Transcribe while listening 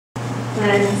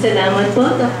Maraming salamat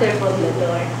po, Dr.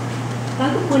 Poblador.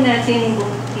 Bago po natin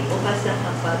ibukas ang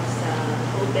kapag sa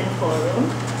open forum,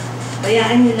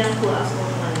 bayaan niyo lang po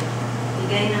akong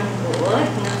magbigay ng buod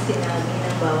ng sinabi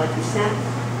ng bawat isa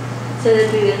so that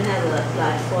we will have a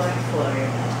platform for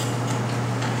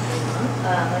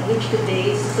on each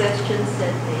today's questions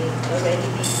that may already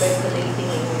be percolating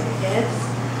in your heads.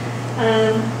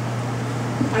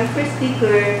 Our first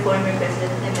speaker, former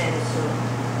President Nemenzo,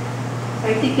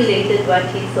 articulated what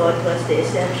he thought was the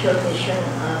essential mission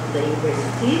of the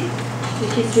university,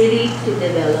 which is really to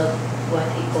develop what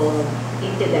he called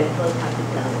intellectual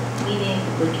capital, meaning to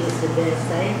produce the best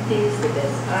scientists, the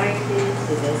best artists,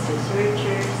 the best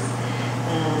researchers,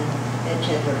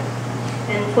 etc.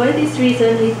 And for this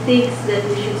reason, he thinks that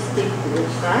we should stick to the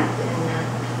fact and not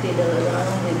fiddle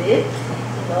around with it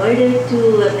in order to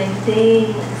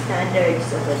maintain standards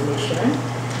of admission,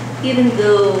 even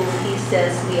though he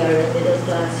says we are a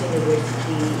middle-class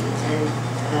university and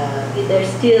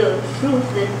there's still proof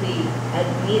that we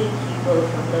admit people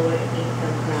from lower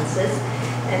income classes,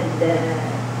 and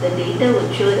the data would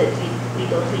show that we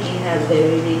don't really have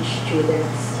very rich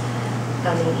students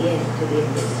coming in to the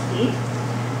university.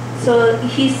 So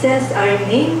he says our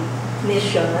main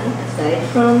mission, aside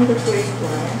from the first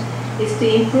one, is to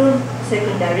improve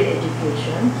secondary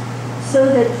education so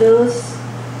that those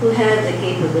who have the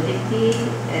capability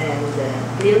and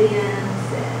brilliance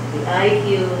and the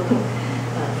IQ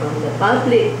from the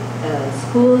public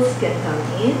schools can come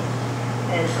in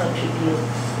and contribute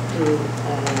to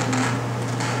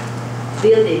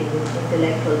building the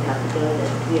intellectual capital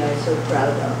that we are so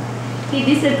proud of. He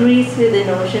disagrees with the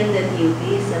notion that UP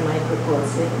is a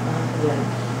microcosm of the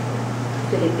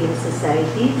Philippine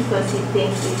society because he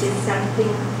thinks it is something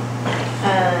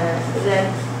that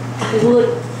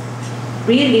would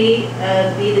really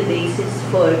be the basis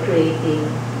for creating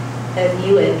a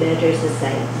new and better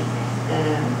society.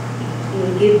 You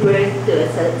will give birth to a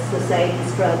society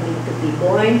struggling to be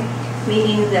born,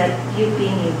 meaning that UP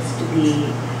needs to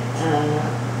be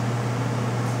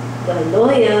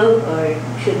loyal or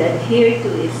should adhere to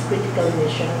its critical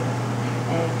mission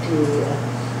and to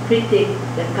critique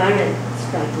the current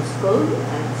status quo,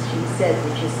 as she said,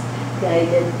 which is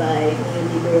guided by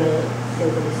neoliberal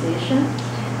globalization.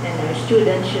 And our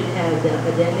students should have the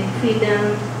academic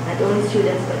freedom, not only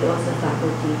students but also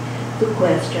faculty, to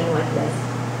question what does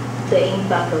the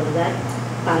impact of that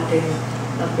pattern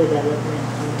of development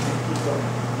on our people.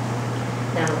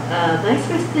 Now, Vice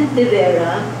President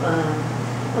Vera,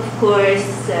 of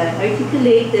course,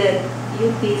 articulated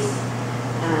UP's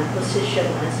position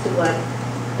as to what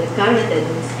the current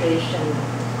administration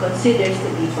considers to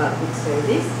be public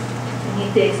service. And he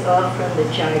takes off from the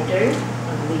charter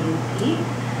of the UP,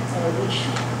 which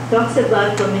talks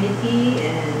about community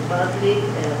and public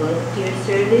volunteer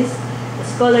service,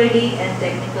 scholarly and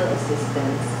technical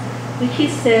assistance, which he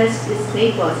says is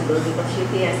made possible because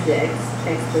UP has the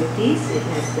expertise, it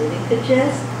has the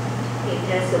linkages, it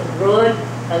has a broad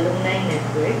alumni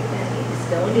network, and it is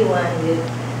the only one with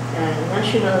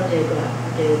national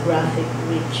geographic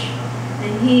reach.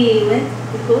 And he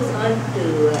goes on to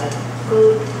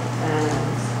quote a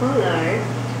scholar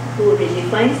who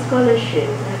redefines scholarship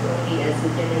not only as the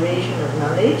generation of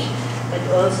knowledge, but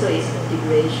also its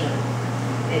integration,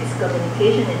 its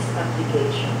communication, its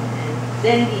application. And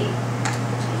then he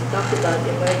talked about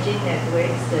emerging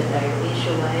networks that are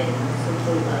Asia-wide and so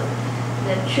global,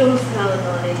 that shows how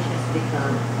knowledge has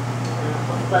become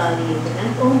of value,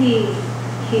 not only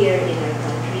here in our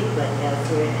country, but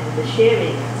elsewhere, and the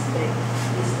sharing aspect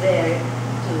is there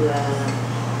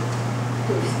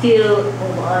to still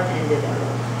move on and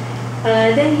develop.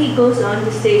 Then he goes on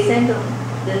to say,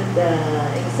 the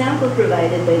example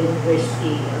provided by the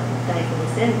University of Typhoon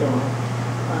Sendong,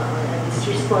 and its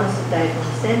response to Typhoon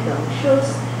Sendong, shows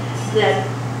that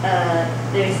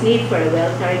there is need for a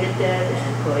well-targeted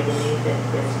and coordinated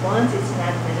response. It's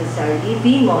not necessarily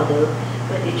the model,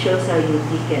 but it shows how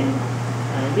UP can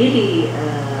really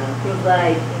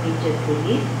provide immediate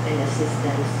relief and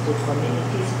assistance to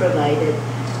communities, provided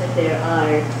that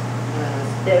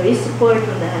there is support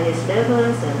from the highest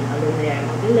levels and alumni are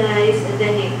mobilized. And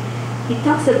then he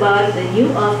talks about the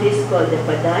new office called the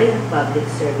Bayan Public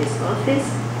Service Office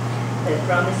that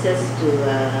promises to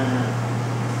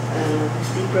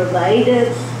be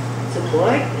provided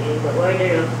support in the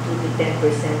order of 2 to 10%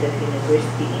 of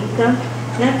university income,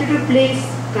 not to replace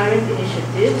current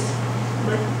initiatives,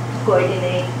 but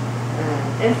coordinate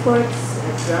efforts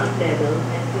at ground level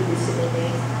and to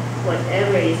disseminate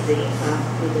whatever is the impact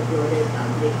to the broader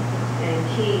public. And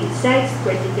he cites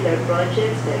particular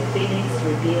projects like Phoenix,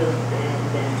 Reveal, and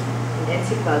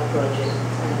Municipal project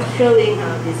showing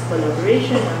how this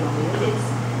collaboration among units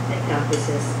and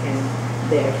campuses can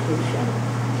bear fruition.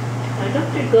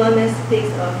 Dr. Gomez takes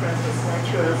off from his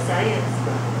natural science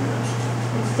background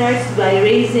and starts by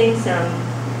raising some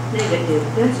negative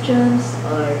questions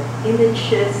or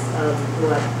images of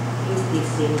what UP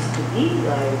seems to be.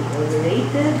 Are we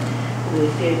overrated? Do we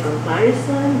fear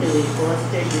comparison? Do we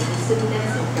foster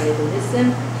divisiveness and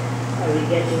tribalism? Are we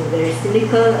getting very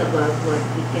cynical about what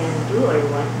we can do or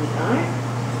what we are?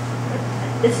 But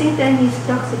at the same time, he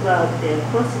talks about the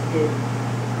positive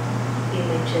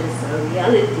images or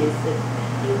realities that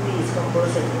UP is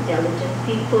composed of intelligent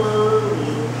people,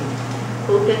 we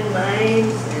open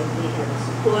minds, and we have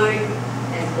support,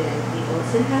 and then we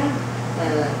also have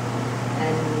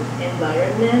an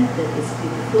environment that is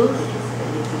beautiful, which is the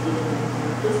UP Diliman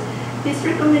campus. His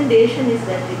recommendation is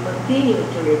that we continue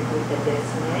to recruit the best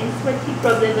minds, but he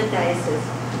problematizes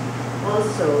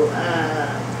also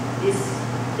this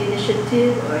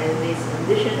initiative or this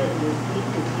ambition of UP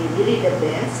to be really the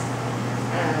best.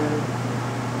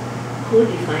 Who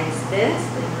defines best,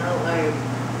 and how are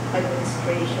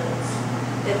administrations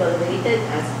evaluated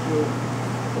as to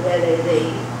whether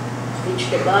they reach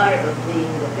the bar of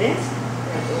being the best,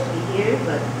 not only here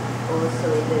but also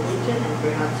in the region and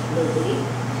perhaps globally.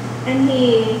 And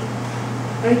he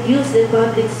argues that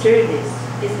public service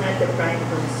is not the prime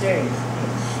concern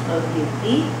of UP,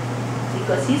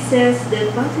 because he says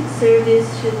that public service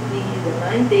should be the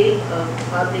mandate of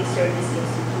public service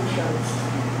institutions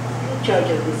in charge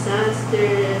of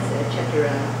disasters, etc.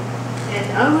 And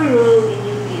our role in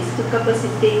UP is to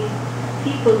capacitate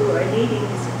people who are leading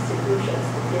these institutions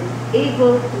to be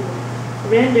able to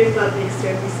render public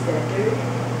service better and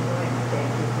in a more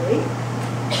effective way.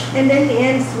 And then he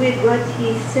ends with what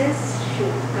he says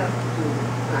should come to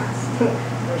pass, or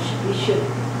we should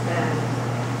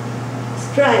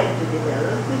strive to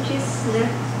develop, which is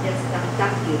not just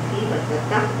attack UP, but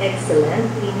attack excellent,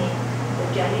 meaning the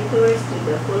janitors to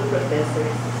the full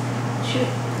professors should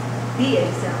be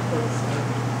examples of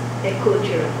a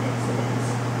culture of excellence.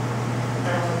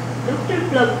 Dr.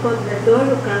 Poblador,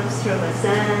 who comes from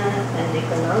an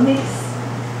economics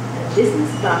and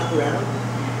business background,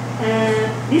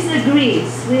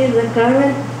 disagrees with the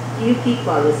current UP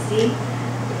policy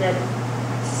that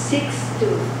seeks to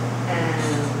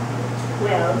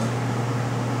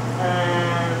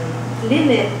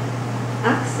limit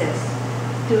access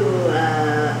to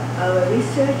our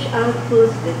research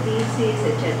outputs, the theses,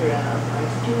 etc. of our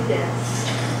students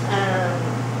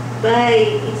by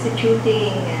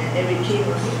instituting a regime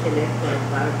of intellectual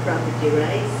property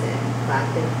rights and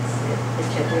patents,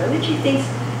 etc., which he thinks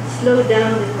slow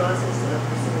down the process of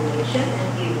dissemination and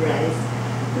give rise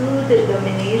to the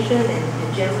domination and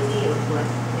hegemony of what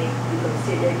may be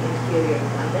considered inferior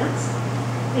products.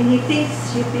 And he thinks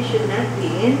UP should not be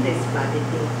in this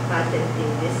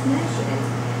patenting business and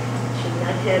should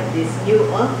not have this new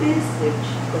office, which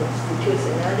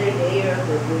constitutes another layer of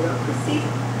the bureaucracy.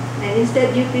 And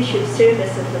instead, UP should serve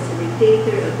as a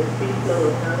facilitator of the free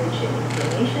flow of knowledge and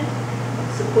information,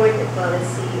 support a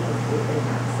policy of open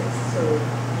access. So,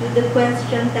 to the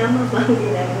question, tama ba ang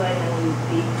ginagawa ng UP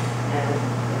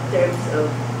in terms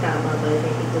of tama ba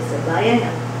ito sa bayan?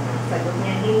 Ang sagot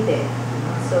niya, hindi.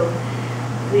 So,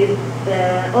 with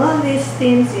all these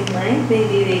things in mind,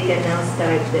 maybe we can now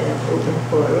start the open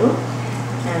forum.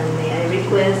 May I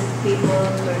request people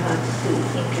perhaps to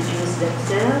introduce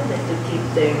themselves and to keep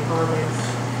their comments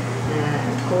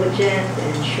cogent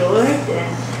and short.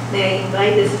 And may I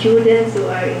invite the students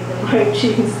who are in the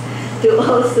margins to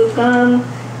also come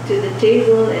to the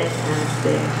table and ask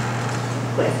their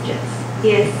questions.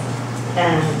 Yes,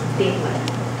 Tama.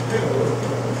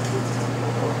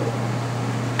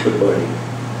 Good morning.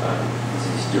 This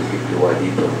is Edgardo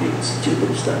from the Institute of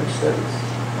Islamic Studies.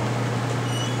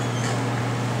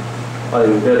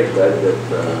 I'm very glad that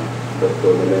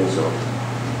Dr. Nemenzo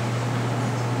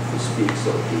speaks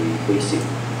of the basic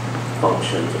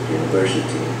functions of the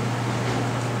university,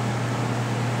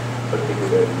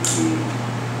 particularly the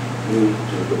need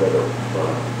to develop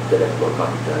intellectual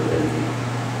capital and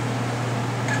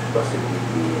possibly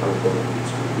the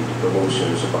unconflicts with the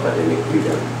promotions of academic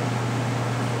freedom.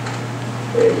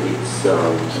 And it's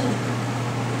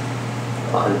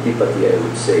antipathy, I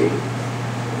would say,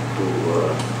 to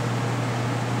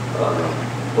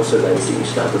fossilizing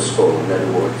status quo. In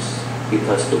other words, it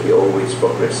has to be always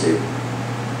progressive.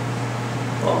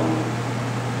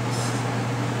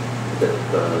 That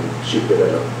should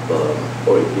develop,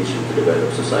 or it should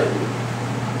develop society.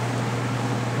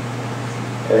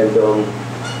 And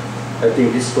I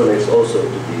think this connects also to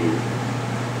the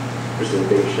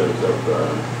presentations of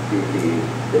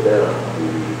the Vera on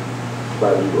the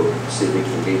value of civic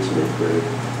engagement where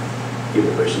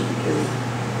university can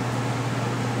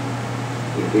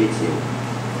engage in.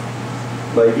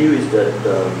 My view is that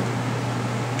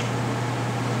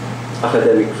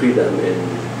academic freedom and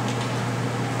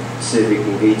civic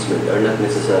engagement are not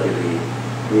necessarily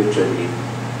mutually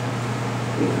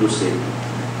inclusive.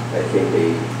 I think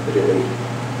they relate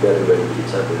very well with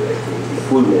each other. I think the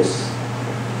fullness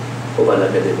of an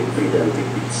academic freedom, if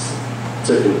it's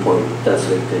certain point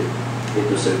translated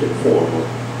into certain form of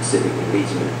civic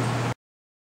engagement,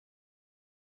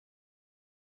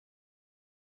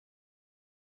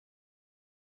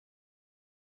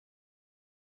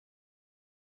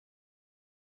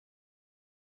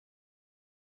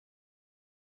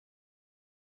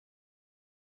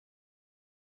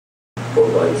 or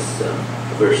vice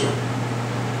versa.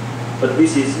 But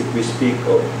this is if we speak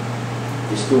of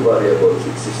these two variables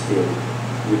existing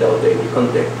without any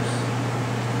context.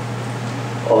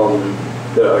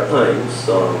 There are times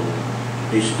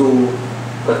these two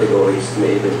categories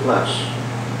may even clash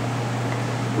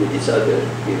with each other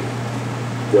if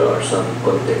there are some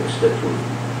context that would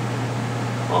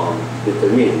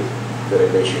determine the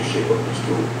relationship of these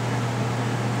two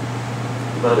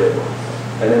variables.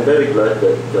 And I'm very glad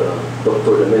that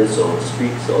Dr. Nemenzo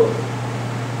speaks of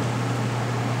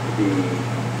the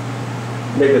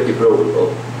negative role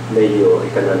of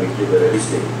neo-economic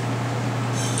liberalism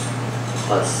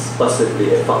as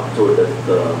possibly a factor that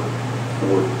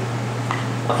would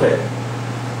affect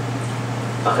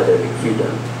academic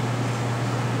freedom.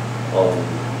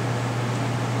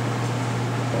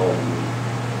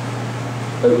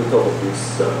 I will talk of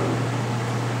this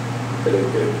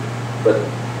later, but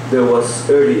there was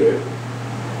earlier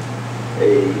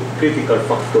a critical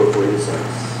factor, for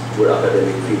instance, where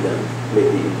academic freedom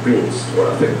may be infringed or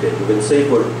affected. You can say,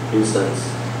 for instance,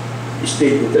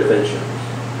 state interventions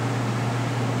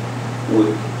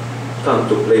would come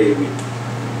to play with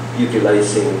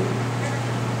utilizing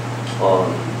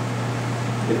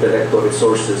intellectual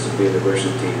resources of the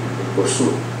university in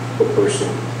pursuit of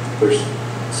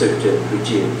certain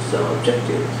regime's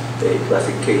objectives. A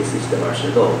classic case is the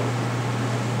martial law,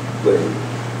 when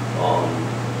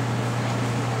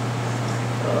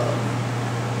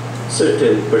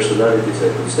certain personalities, I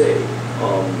could say,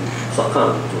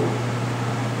 succumb to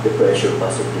the pressure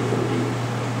possibly from the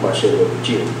martial law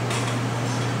regime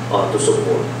to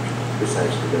support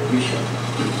precisely that vision.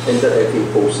 And that, I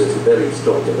think, poses a very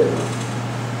strong dilemma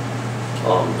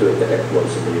to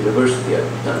intellectuals in the university at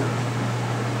the time.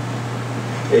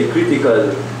 A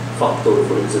critical factor,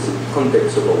 for instance, in the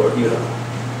context of our era,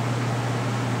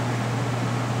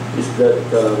 is that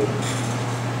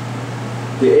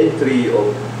the entry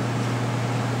of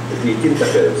the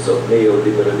tentacles of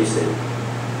neoliberalism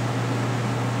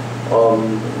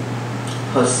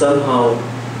has somehow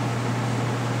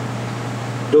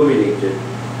dominated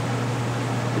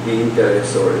the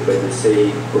interest, or if I may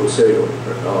say, concern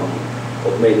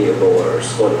of many of our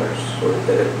scholars or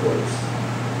intellectuals.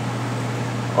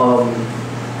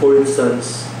 For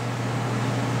instance,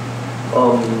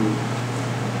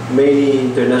 many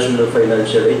international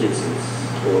financial agencies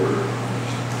or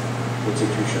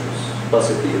institutions,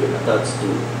 possibly even attached to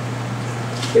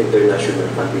international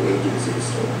funding agencies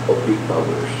of big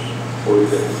powers, or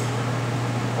even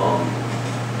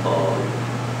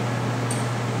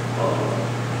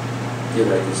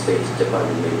United States, Japan,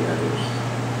 and many others,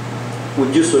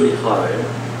 would usually hire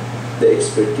the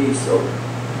expertise of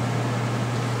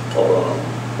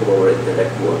our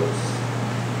intellectuals,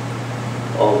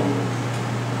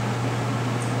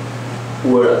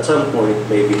 were at some point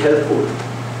may be helpful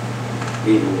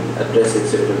in addressing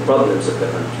certain problems of the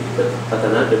country, but at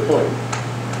another point,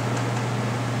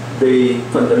 they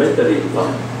fundamentally, in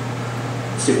fact,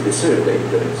 simply serve the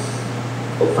interests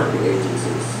of funding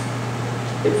agencies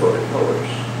and foreign powers.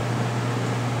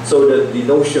 So that the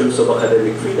notions of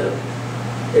academic freedom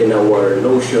and our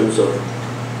notions of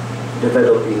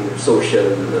developing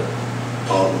social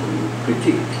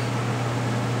critique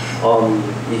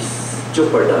is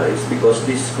jeopardized, because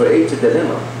this creates a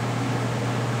dilemma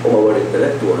of our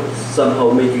intellectuals, somehow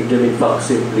making them in fact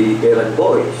simply errand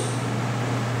boys,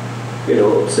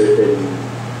 of certain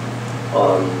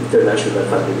international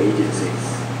funding agencies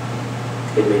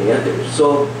and many others.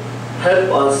 So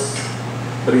help us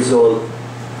resolve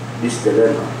this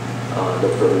dilemma,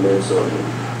 Dr. Nemenzo and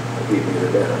V.P.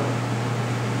 Rivera.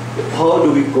 How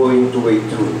do we going to wade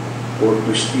through or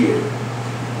to steer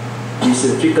these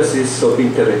intricacies of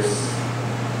interests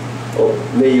of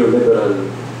neoliberal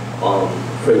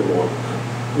framework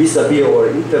vis-a-vis our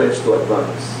interest to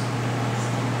advance,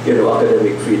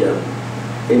 academic freedom,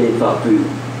 and in fact to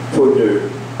further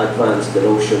advance the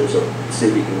notions of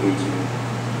civic engagement,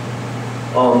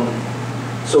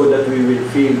 so that we will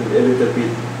feel a little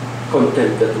bit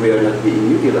content that we are not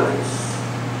being utilized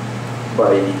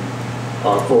by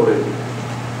foreign,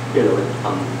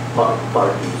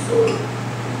 parties or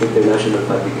international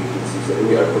public agencies, and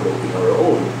we are promoting our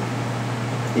own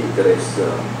interests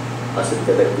as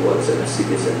intellectuals and as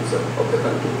citizens of the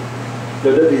country.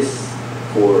 Now that is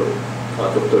for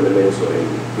Dr. Nemenzo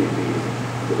and VP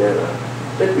Vera.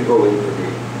 Let me go into the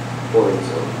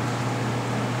points of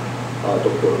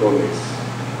Dr. Gomez.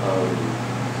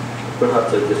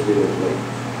 Perhaps I just limit my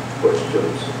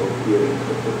questions of hearing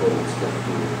Dr. Gomez not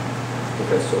to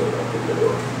Professor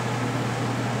Poblador.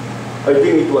 I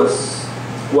think it was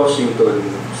Washington,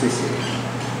 Sicily,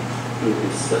 in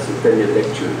his centennial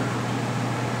lecture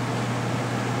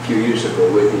a few years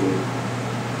ago, when he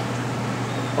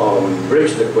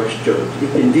raised the question,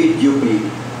 if indeed UP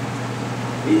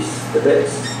is the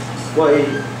best, why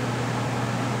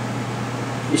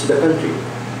is the country,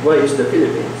 why is the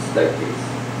Philippines like this?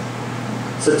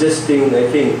 Suggesting, I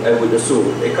think, I would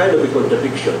assume, a kind of a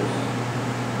contradiction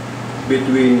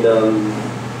between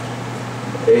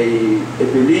a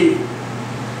belief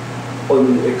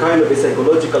on a kind of a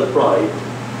psychological pride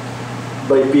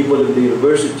by people in the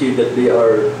university that they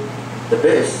are the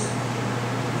best,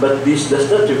 but this does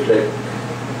not reflect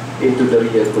into the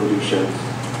real conditions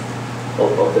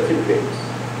of the Philippines.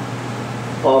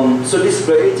 So this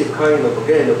creates a kind of,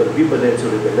 again, of ambivalence or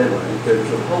a dilemma in terms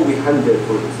of how we handle,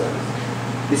 for instance,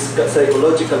 this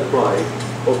psychological pride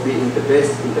of being the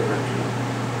best in the country.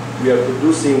 We are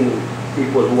producing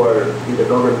people who are in the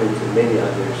government and many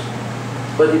others,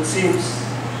 but it seems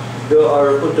there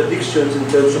are contradictions in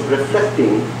terms of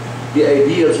reflecting the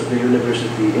ideals of the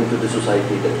university into the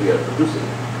society that we are producing.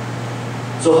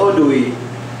 So how do we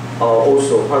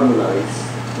also harmonize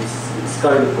this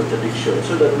kind of contradiction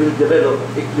so that we'll develop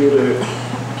a clearer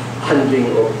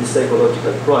handling of the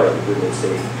psychological pride, if we may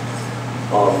say,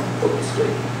 of this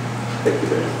grade? Thank you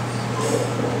very much.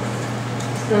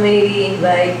 So may we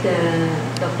invite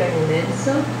Dr.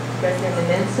 Nemenzo, President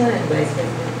Nemenzo, and Vice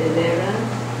President Vera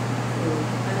to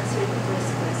answer the first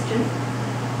question.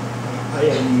 I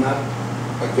am not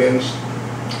against,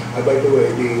 by the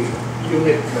way, the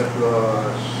unit that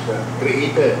was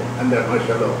created under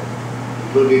martial law,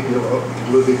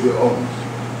 included your own.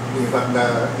 In fact,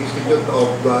 the Institute of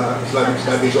Islamic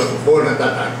Studies was born at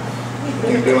that time.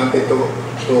 And they wanted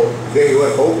they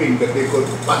were hoping that they could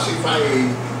pacify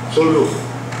Sulu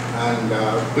and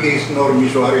please Nor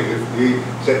Misuari if we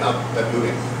set up that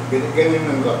unit. Ganyan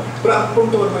lang ko. Pero ang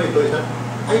punto naman ito is that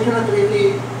I do not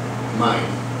really mind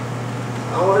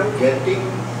our getting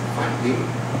funding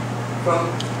from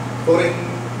foreign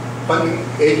funding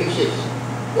agencies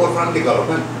or from the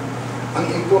government.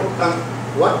 Ang important,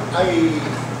 what I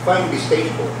find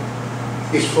distasteful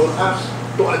is for us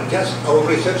to adjust our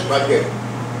research budget,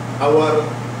 our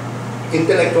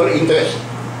intellectual interest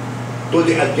to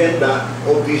the agenda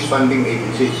of these funding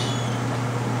agencies.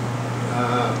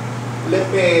 Let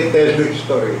me tell you a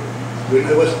story. When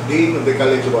I was Dean of the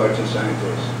College of Arts and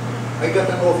Sciences, I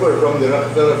got an offer from the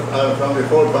from the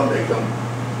Ford Foundation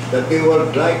that they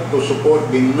would like to support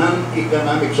the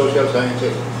non-economic social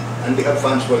sciences, and they have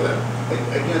funds for that.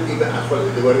 I didn't even ask for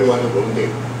it, they were the one who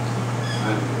volunteered.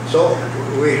 And so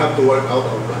we have to work out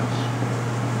our plans.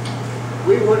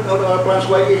 We worked out our plans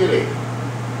quite easily.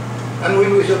 And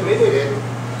when we submitted it,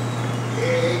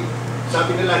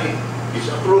 sabi nila,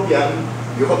 disapprove yan,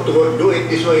 you have to do it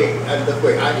this way and that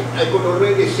way. I could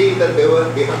already see that they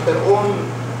have their own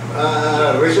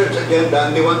research agenda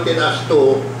and they wanted us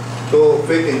to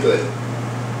fit into it.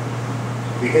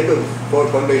 The head of Ford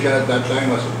Foundation at that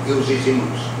time was U.C.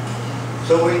 Simmons.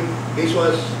 So when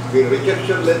the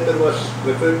rejection letter was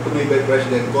referred to me by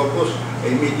President Corpus, I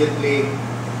immediately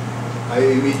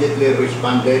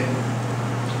responded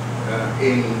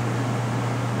in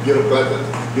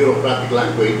bureaucratic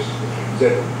language,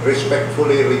 that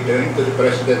respectfully returned to the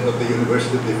President of the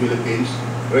University of the Philippines,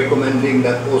 recommending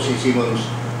that O.C. Simmons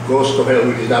goes to hell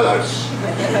with his dollars.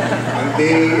 And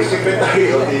the Secretary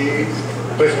of the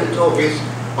President's Office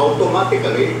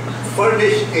automatically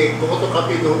furnished a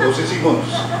photocopy to O.C. Simmons.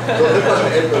 So that was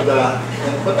the end of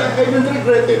but I didn't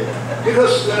regret it,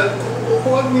 because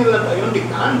huwag nila tayong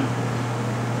diktahan.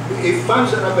 If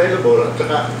funds are available, at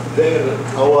saka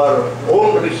our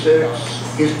own research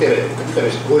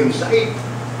interest coincide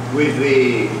with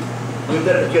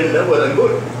their agenda, well and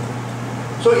good.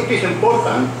 So it is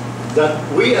important that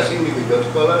we as individual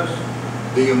scholars,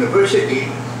 the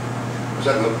university as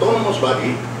an autonomous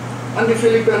body, and the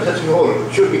Philippines as a whole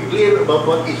should be clear about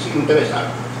what its interests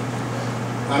are.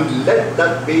 And let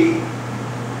that be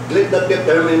let that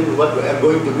determine what we are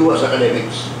going to do as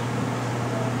academics.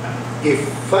 If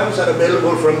funds are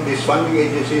available from these funding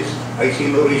agencies, I see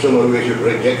no reason why we should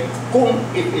reject,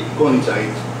 if it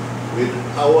coincides with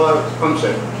our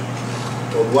concept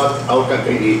of what our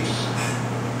country needs.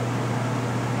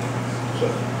 So,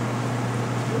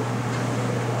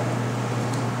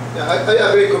 yeah,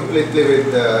 I agree completely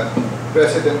with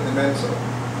President Nemenzo,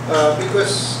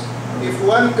 because if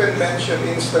one can mention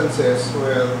instances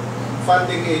where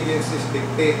funding agencies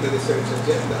dictate the research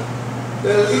agenda,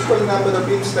 there are equal number of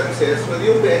instances where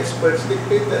UP experts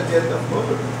dictate the agenda of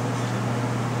government,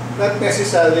 not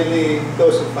necessarily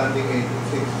those of funding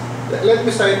agencies. Let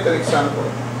me cite an example.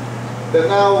 The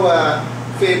now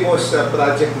famous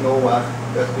Project NOAA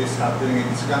that is happening in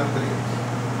this country.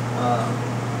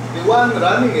 The one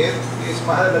running it is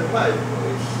Mahal Nagmay, who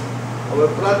is our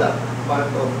product, part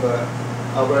of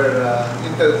our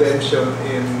intervention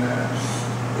in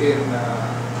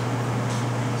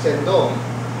Sendong.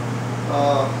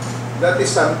 That is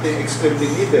something extremely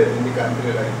needed in the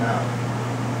country right now.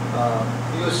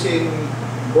 Using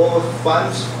both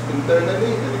funds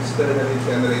internally and externally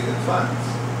generated funds.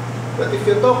 But if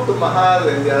you talk to Mahal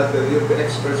and the other UP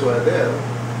experts who are there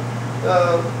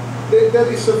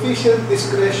is sufficient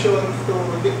discretion to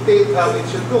dictate how it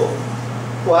should go.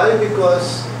 Why?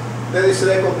 Because there is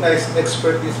recognized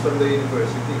expertise from the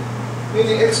university.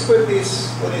 Meaning expertise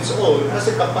on its own has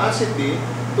a capacity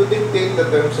to dictate the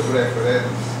terms of reference.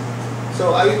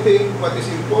 So I think what is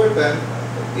important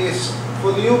is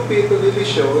for the UP to really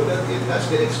show that it has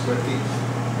the expertise.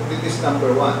 That it is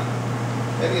number one.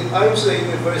 And it arms the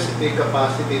university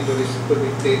capacity to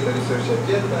dictate the research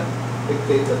agenda,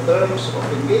 dictate the terms of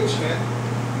engagement,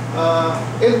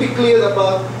 and be clear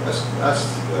about, as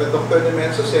Dr.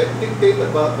 Nemenzo said, dictate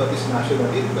about what is national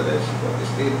interest, what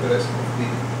is the interest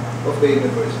of the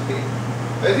university.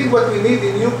 I think what we need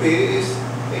in UP is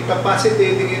a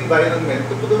capacitating environment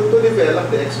to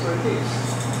develop the expertise.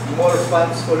 More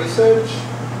funds for research,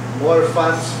 more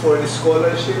funds for the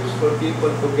scholarships for people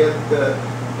to get their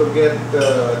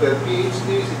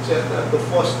PhDs, etc., to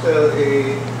foster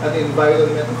an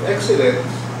environment of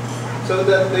excellence, so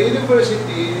that the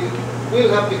university will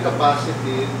have the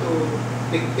capacity to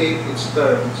dictate its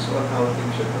terms on how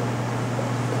things should go.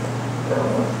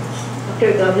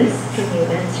 Dr. Gomez, can you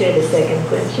answer the second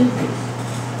question, please?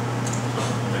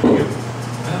 Thank you.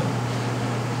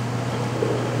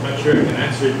 I'm not sure I can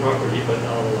answer it properly, but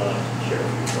I'll share a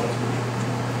few thoughts with you.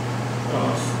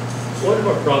 One of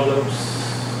our problems,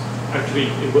 actually,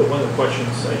 one of the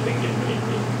questions I think in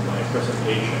my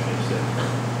presentation is that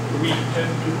we tend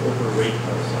to overrate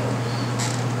ourselves.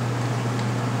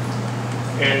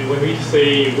 And when we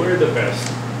say we're the best,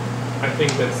 I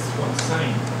think that's one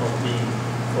sign of being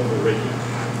overrated.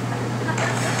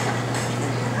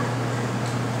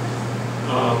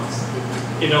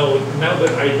 You know, now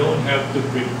that I don't have to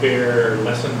prepare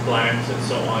lesson plans and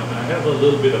so on, I have a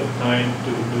little bit of time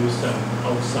to do some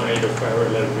outside or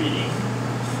parallel reading.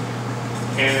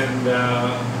 And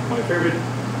my favorite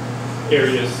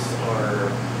areas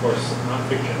are, of course,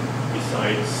 nonfiction,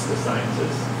 besides the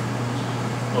sciences.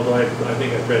 Although I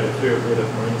think I've read a fair bit of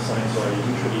marine science, so I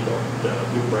usually don't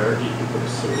give priority to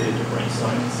books related to marine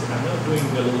science. I'm now doing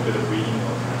a little bit of reading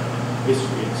on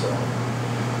history and so on.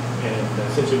 And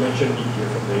since you mentioned me here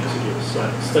from the Institute of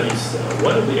Studies,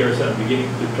 one of the areas I'm beginning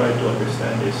to try to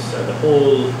understand is the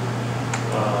whole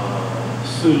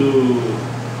Sulu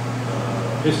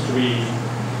history,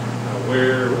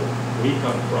 where we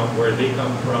come from, where they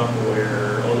come from,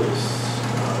 where all of this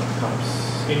comes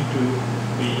into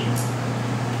being.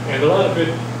 And a lot of it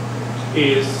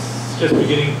is just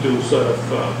beginning to sort of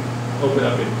open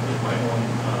up in my own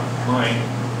mind.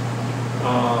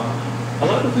 A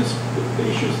lot of the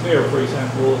issues there, for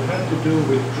example, had to do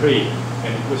with trade, and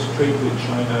it was trade with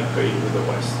China, trade with the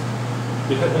West.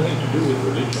 It had nothing to do with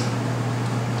religion.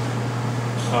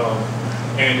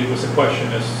 And it was a question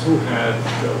as who had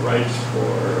the rights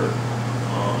for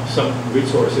some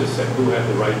resources and who had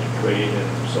the right to trade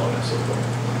and so on and so forth.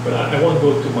 But I won't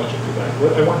go too much into that.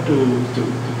 What I want to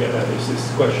get at is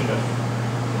this question of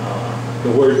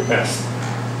the word best.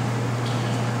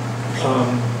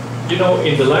 You know,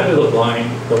 in the land of the blind,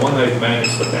 the one-eyed man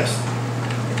is the best.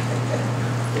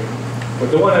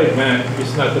 But the one-eyed man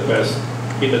is not the best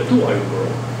in the two-eyed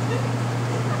world.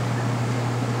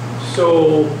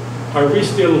 So, are we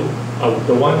still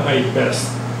the one-eyed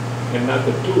best and not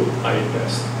the two-eyed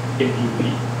best in UP?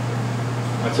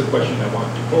 That's a question I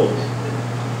want to pose.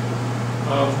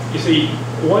 You see,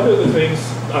 one of the things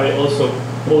I also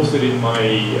posted in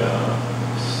my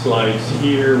slides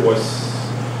here was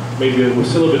maybe it was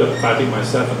still a bit of patting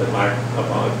myself on the back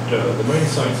about the Marine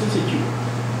Science Institute.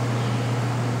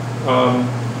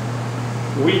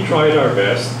 We tried our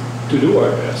best to do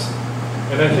our best,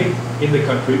 and I think in the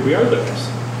country we are the best,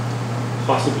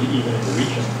 possibly even in the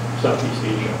region, Southeast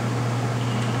Asia.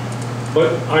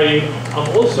 But I am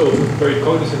also very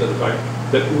cognizant of the fact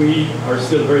that we are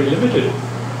still very limited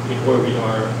in where we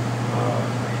are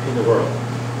in the world.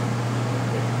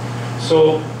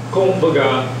 So, kung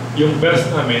baga, yung best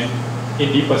namin,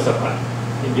 hindi pa sapat,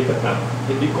 hindi pa tama,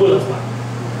 hindi kulang pa.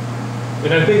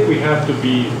 And I think we have to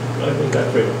be in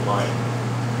that frame of mind.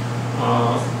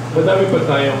 Madami pa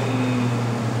tayong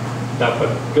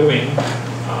dapat gawin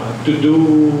to do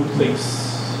things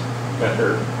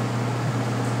better.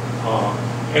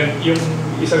 And yung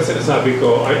isang sinasabi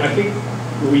ko, I think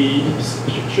we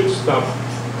should stop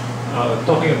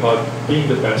talking about being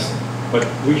the best, but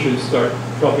we should start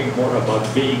talking more about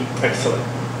being excellent.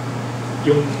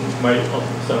 Yung my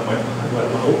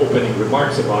opening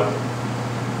remarks about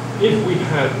if we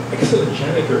had excellent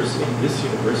janitors in this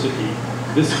university,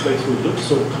 this place would look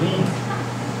so clean.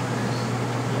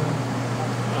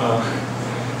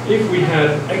 If we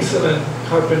had excellent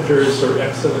carpenters or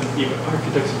excellent even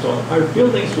architects and so on, our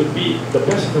buildings would be the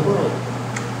best in the world.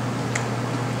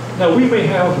 Now we may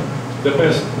have the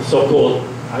best so-called,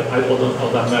 although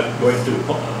I'm not going to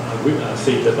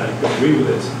say that I agree with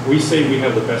this, we say we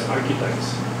have the best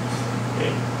architects.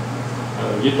 Okay?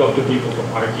 You talk to people from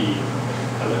Archi,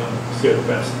 they're the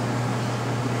best.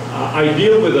 I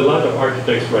deal with a lot of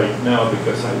architects right now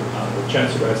because the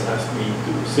Chancellor has asked me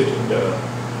to sit in the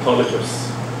College of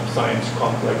Science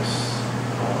Complex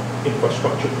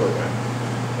infrastructure program.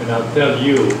 And I'll tell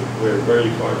you, we're very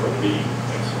far from being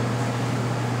excellent.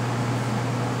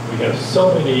 We have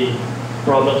so many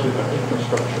problems with our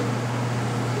infrastructure.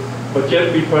 But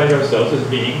yet we pride ourselves as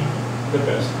being the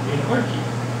best in Archi.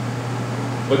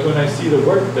 But when I see the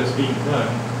work that's being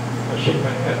done, I shake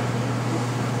my head.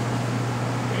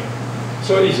 Okay.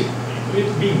 So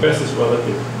being best is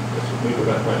relative. That's what we were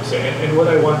trying to say. And what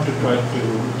I want to try to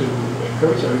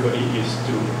encourage everybody is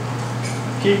to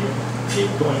keep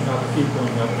going up,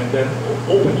 and then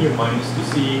open your minds to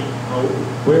see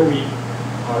where we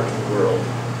are in the world,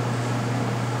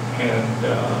 and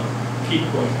keep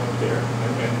going up there,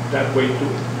 and that way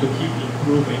to keep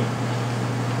improving.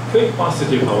 Think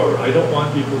positive, however. I don't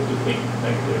want people to think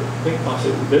negative. Think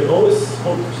positive. There's always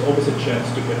a chance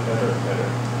to get better and better.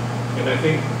 And I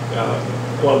think,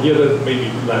 well, the other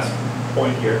maybe last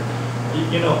point here,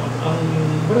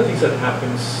 one of the things that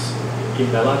happens in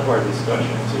a lot of our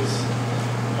discussions is,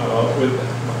 with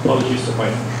apologies to my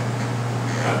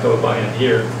Bayan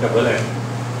here,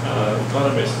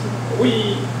 economist,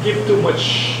 we give too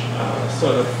much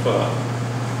sort of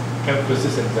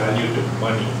emphasis and value to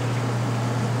money.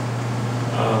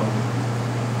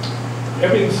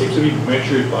 Everything seems to be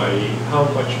measured by how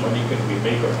much money can we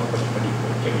make or how much money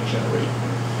can we generate.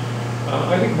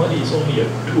 I think money is only a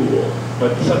tool,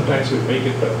 but sometimes we make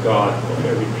it the god of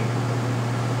everything.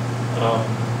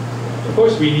 Of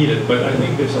course we need it, but I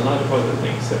think there's a lot of other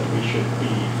things that we should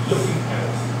be looking at.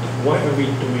 Why are we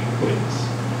doing things?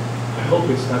 I hope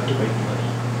it's not to make money.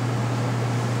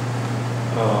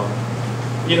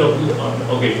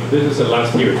 Okay, this is the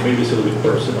last year, maybe it's a little bit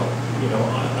personal.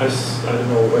 I don't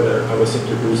know whether I was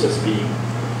introduced as being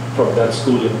from that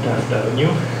school in Taft Avenue.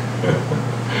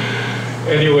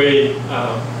 Anyway,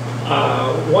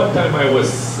 one time I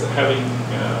was having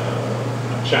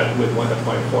a chat with one of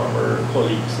my former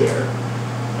colleagues there,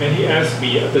 and he asked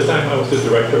me, at the time I was the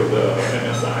director of the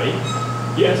MSI,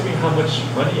 he asked me how much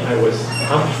my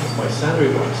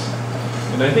salary was.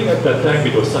 And I think at that time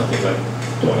it was something like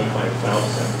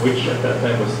 25,000, which at that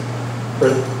time was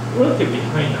relatively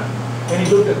high now. And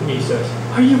he looked at me and says,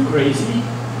 "Are you crazy?"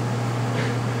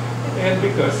 And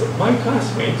because my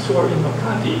classmates who are in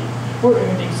Makati were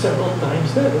earning several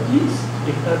times that, at least,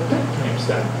 if not 10 times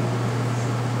that.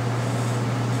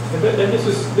 And then this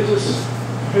is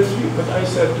his view. But I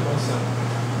said to myself,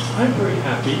 I'm very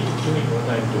happy doing what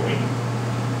I'm doing.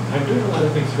 I'm doing a lot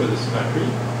of things for this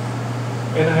country,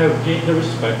 and I have gained the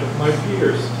respect of my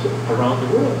peers around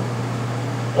the world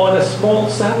on a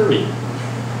small salary.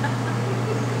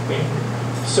 Okay?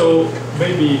 So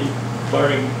maybe,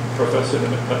 barring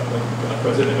President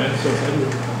Nemenzo,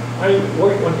 I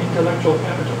work on intellectual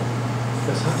capital.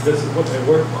 That's what I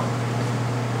work on.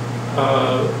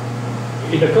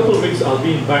 In a couple of weeks, I'll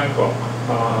be in Bangkok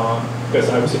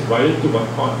because I was invited to one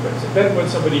conference. And then when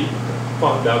somebody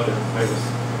found out that I was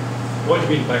going to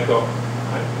be in Bangkok,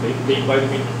 they invited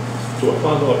me to a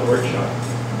follow-up workshop.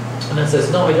 And I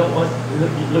says, no, I don't want,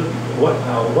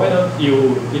 why don't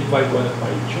you invite one of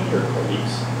my junior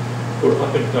colleagues who are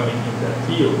up and coming in that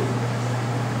field.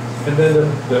 And then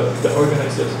the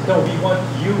organizer says, no, we want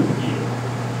you here.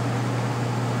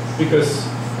 Because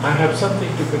I have something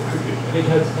to contribute, and it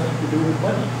has nothing to do with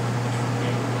money.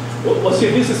 Well, see,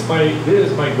 this is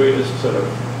my greatest sort of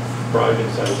pride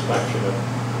and satisfaction of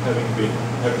having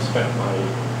spent my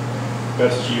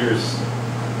best years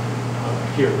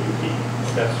here at UP.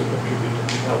 That's to contribute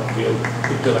to help build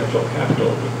intellectual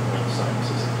capital in marine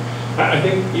sciences. I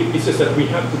think it's just that we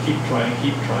have to keep trying,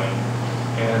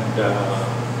 and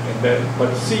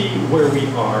but see where we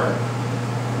are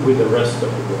with the rest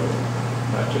of the world,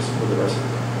 not just with the rest of the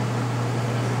world.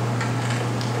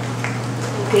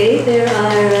 Okay, there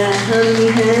are how many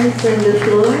hands on the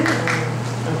floor?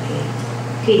 Okay,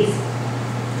 please.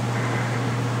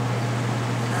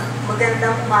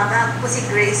 Magandang umaga. Ako po si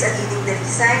Grace Agiling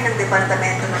Delisay ng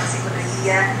Departamento ng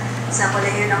Psikolohiya sa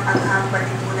Kolehiyo ng Agham,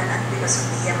 Panlipunan at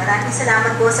Filosofiya. Maraming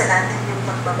salamat po sa lahat ng inyong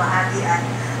pagbabahagi at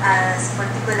sa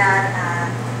partikular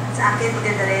sa akin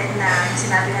maganda rin na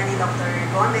sinabi na ni Dr.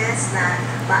 Gomez na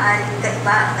maaaring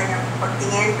kaiba ang kanyang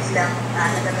pagtingin bilang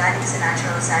nagagaling sa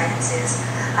natural sciences.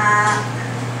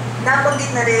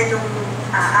 Nabanggit na rin nung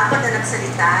apat na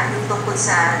nagsalita yung tungkol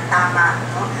sa tama.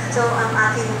 No? So, ang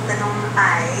aking tanong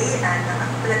ay,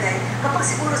 palagay, kapag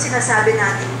siguro sinasabi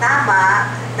natin tama,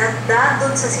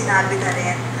 doon sa sinabi na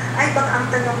rin, ay baka ang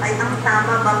tanong ay, ang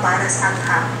tama ba para sa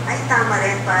agham? Ay tama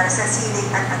rin para sa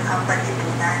sining at agham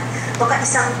panlipunan. Baka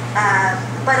isang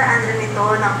paraan rin ito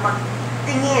ng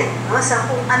pagtingin, no, sa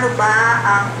kung ano ba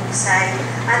ang husay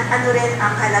at ano rin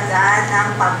ang halaga ng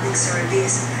public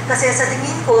service. Kasi sa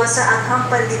tingin ko, sa agham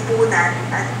panlipunan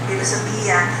at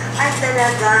filosofiya ay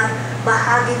talagang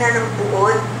bahagi na ng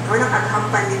buod, no, ng agham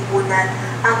panlipunan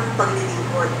ang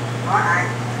paglilingkod. No?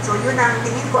 So yun ang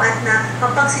tingin ko, at na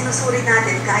kapag sinusuri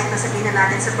natin, kahit nasabihin na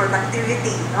natin sa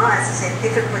productivity, no, as a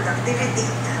scientific productivity,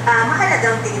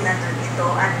 mahalagang tingnan doon ito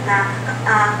at na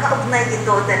kaugnay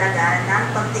ito talaga ng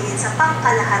pagtingin sa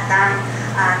pangkalahatang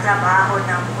trabaho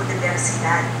ng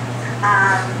universidad.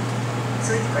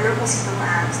 So hindi ko alam kung sino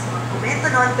gusto mag-komento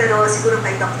noon, pero siguro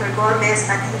kay Dr. Gomez,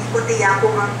 at hindi ko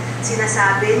tiyakong ang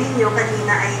sinasabi ninyo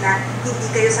kanina ay na hindi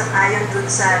kayo sang-ayon dun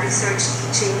sa research,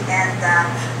 teaching, and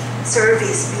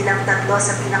service bilang tatlo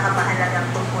sa pinakamahalagang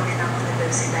tungkulin ng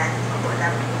universidad. Hindi ko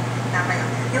alam kung tama yun.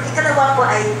 Yung ikalawa ko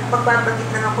ay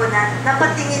magbabanggit lang ako na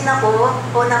napatingin ako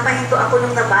o napahinto ako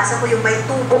nung nabasa ko yung may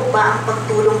tubo ba ang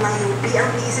pagtulong ng UP. Ang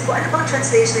iniisip ko, ano bang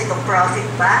translation nito? Profit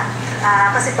ba?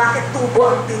 Kasi bakit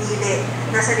tubo ang pinili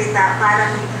na salita?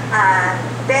 Parang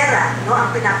pera, no,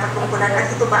 ang pinapatungkulan, at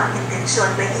ito ba ang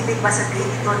intensyon? May ibig ba sabihin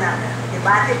ito na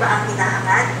debate ba ang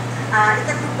hinahangad?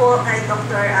 Ikatlo po kay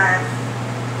Dr.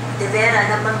 De Vera,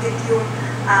 nabanggit yung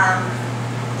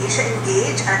Asia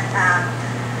Engage, at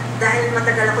dahil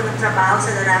matagal ako nagtrabaho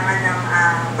sa larangan ng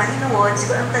pahinuod,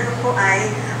 siguro ang tanong ko ay,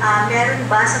 meron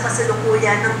ba sa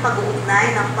kasalukuyan ng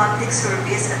pag-uugnay ng public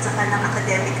service at saka ng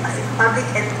public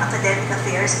and academic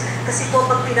affairs? Kasi po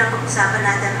pag pinapag-usapan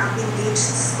natin ang engaged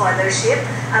scholarship,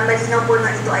 malinaw po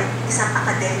na ito ay isang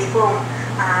akademikong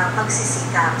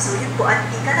pagsisikap. So yun po. At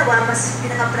ikalawa, mas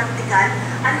pinaka-praktikal,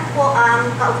 ano po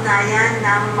ang kaugnayan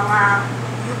ng mga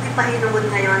UP pahinuod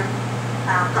ngayon,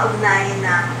 kaugnayan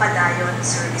ng Padayon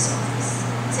Service Office?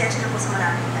 Sensya na po sa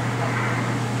maraming talaga.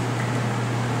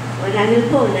 Wala na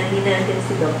po, nahin natin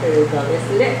si Dr. Gomez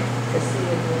ulit kasi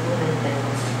yung unang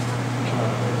tanong.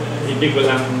 Hindi ko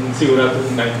lang sigurado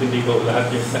kung naintindi ko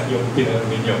lahat yung tinanong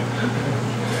ninyo.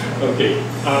 Okay.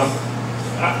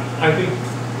 I think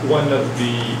one of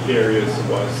the areas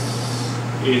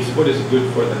is what is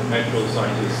good for the natural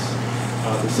sciences,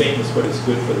 the same as what is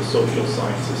good for the social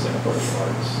sciences and for the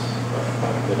arts.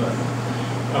 Parang gano'n.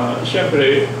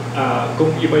 Siyempre,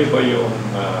 kung iba-iba yung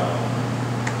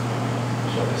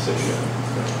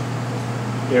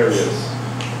areas,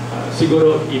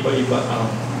 siguro iba-iba ang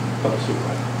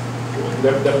pagsukat.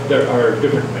 There are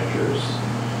different measures.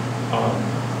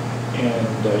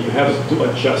 And you have to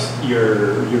adjust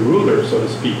your ruler, so to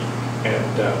speak.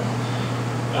 And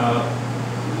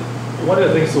one of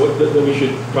the things that we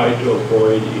should try to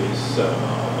avoid is,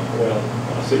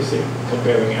 say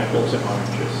comparing apples and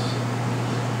oranges.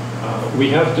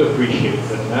 We have to appreciate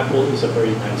that an apple is a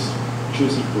very nice,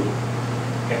 juicy fruit,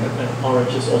 and an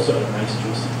orange is also a nice,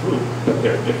 juicy fruit, but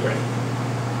they're different.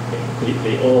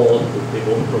 They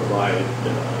both provide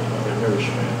the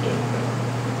nourishment, and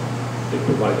they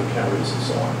provide the calories and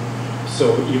so on.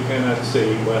 So you cannot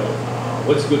say, well,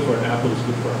 what's good for an apple is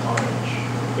good for an orange,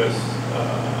 because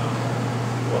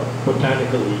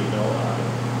botanically,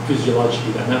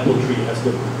 physiologically, an apple tree has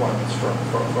good requirements from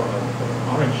an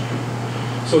orange tree.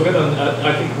 So ganun,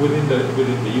 I think within the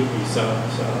UP, sa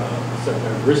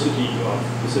diversity of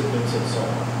disciplines and so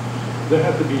on, there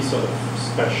have to be sort of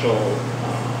special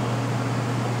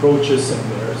approaches, and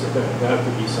there have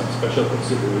to be some special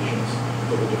considerations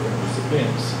for the different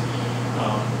disciplines.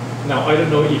 Now, I don't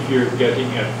know if you're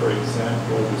getting at, for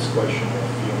example, this question of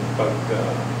yung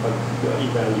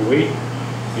evaluate,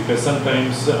 because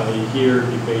sometimes I hear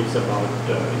debates about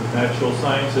in natural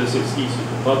sciences it's easy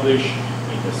to publish,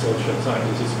 in the social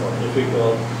sciences it's more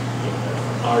difficult, in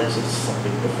arts it's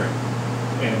something different,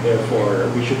 and therefore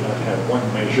we should not have one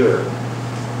measure.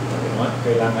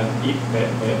 Kailangan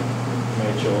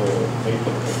medyo may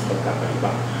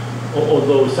pagkakaiba.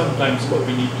 Although sometimes what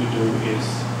we need to do is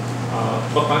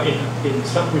in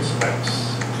some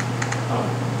respects,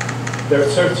 there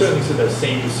are certain things that are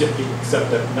same, except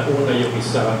that nauna yung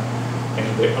isa and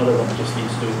the other one just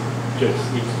needs to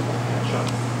catch up.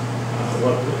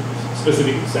 What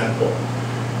specific example?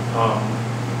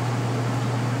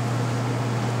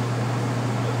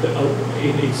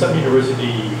 In some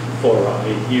university fora,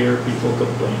 I hear people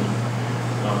complaining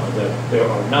that there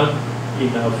are not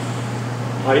enough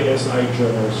ISI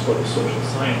journals for the social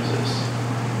sciences.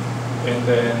 And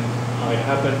then I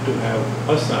happen to have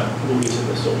a son who is in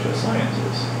the social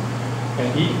sciences, and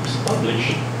he's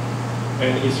published,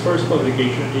 and his first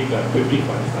publication he got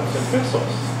 55,000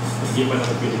 pesos. Hindi man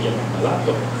ako binigyan ng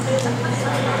malato.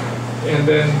 And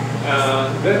then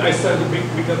I started to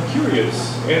become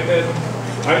curious, and then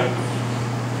I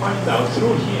find out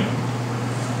through him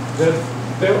that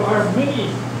there are many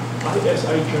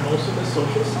ISI journals in the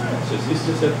social sciences. It's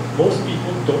just that most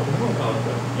people don't know about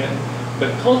them. And the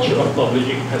culture of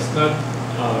publishing has not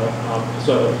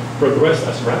sort of progressed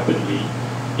as rapidly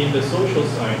in the social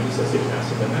sciences as it has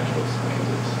in the natural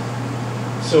sciences.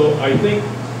 So I think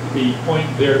the point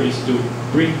there is to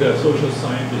bring the social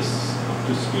scientists up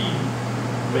to speed,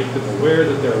 make them aware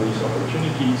that there are these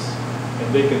opportunities, and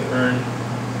they can earn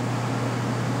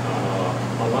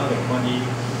a lot of money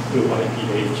through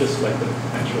IPA, just like the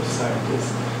natural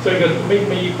scientists. So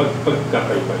may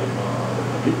pagkakaiba yung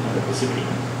mga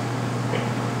disiplina.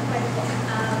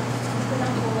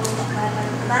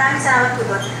 Maraming salamat po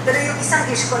doon. Pero yung isang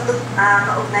issue ko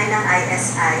kaugnay ng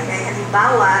ISI ay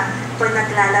halimbawa, pag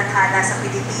naglalathala sa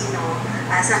Pilipino,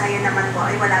 sa ngayon naman po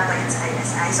ay wala pa yun sa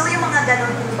ISI. So yung mga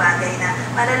ganun pong bagay na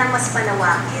para lang mas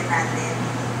palawakin natin.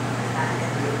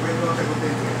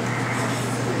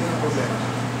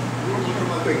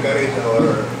 To encourage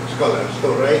our scholars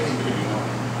to write in Filipino.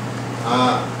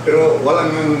 Pero walang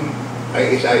ng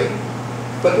ISI.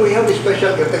 But we have a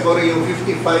special category yung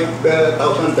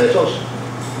 55,000 pesos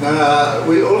na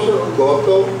will also go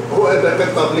to whoever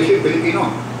can publish in Filipino.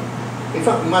 In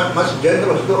fact, mas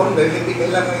generous doon dahil hindi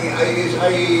kailangan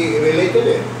ISI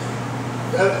related eh.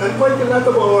 And quite a lot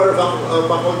of our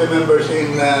faculty members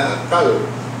in CAL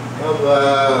have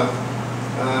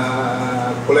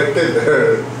collected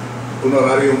their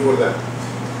honorarium for that.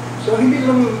 So hindi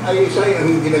lang ISI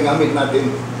ang ginagamit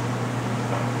natin.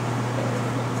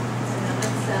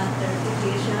 Salamat sa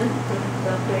clarification from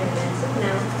Dr. Nemenzo.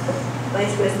 Now,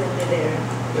 Vice President Vera.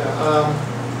 Yeah,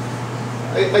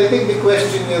 I think the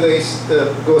question you raised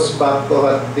goes back to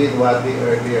what Wadi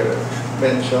earlier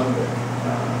mentioned.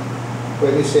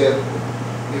 When he said,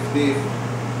 if we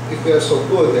are so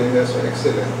good and we are so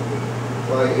excellent,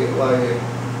 why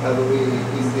are we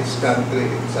in this country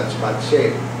in such bad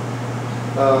shape?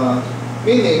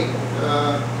 Meaning,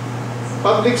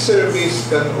 public service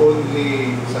can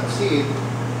only succeed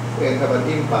and have an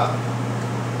impact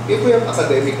if we have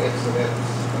academic excellence.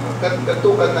 The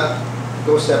two cannot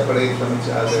go separate from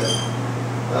each other.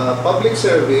 Public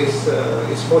service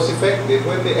is most effective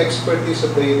when the expertise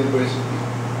of the university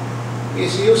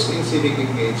is used in civic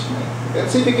engagement. And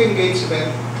civic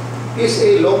engagement is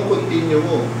a long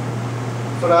continuum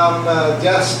from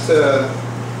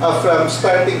from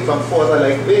starting from fora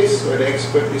like this, where the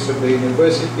expertise of the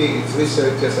university, its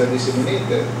researchers are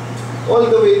disseminated, all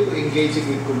the way to engaging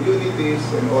with communities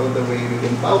and all the way with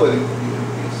empowering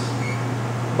communities.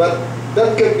 But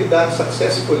that can be done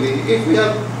successfully if we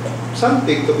have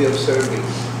something to be of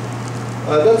service.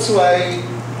 That's why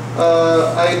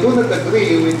I do not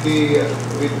agree with the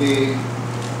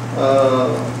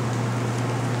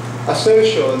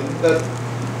assertion that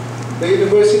the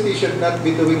university should not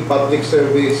be doing public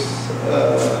service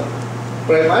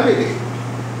primarily,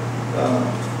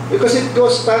 because it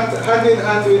goes hand in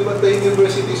hand with what the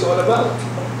university is all about.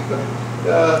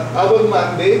 Our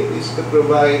mandate is to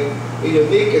provide a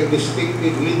unique and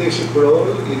distinctive leadership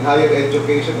role in higher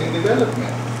education and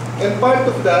development. And part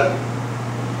of that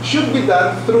should be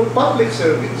done through public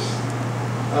service.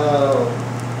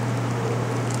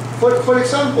 For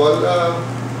example,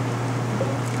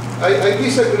 I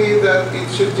disagree that it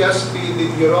should just be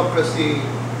the bureaucracy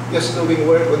just doing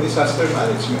work on disaster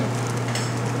management.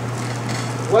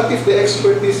 What if the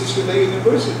expertise is with the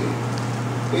university?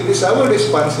 It is our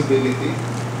responsibility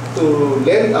to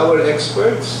lend our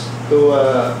experts to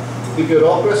the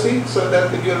bureaucracy so that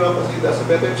the bureaucracy does a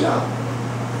better job.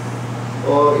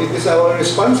 Or it is our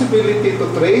responsibility to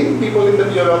train people in the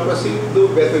bureaucracy to do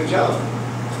a better job.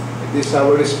 It is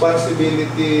our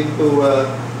responsibility to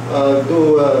do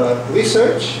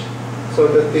research so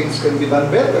that things can be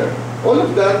done better. All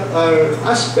of that are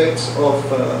aspects of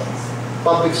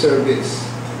public service.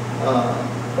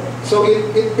 So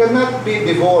it cannot be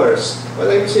divorced. What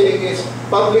I'm saying is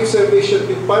public service should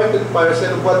be part and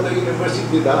parcel of what the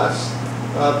university does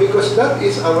because that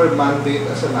is our mandate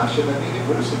as a national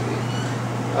university.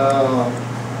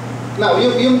 Now,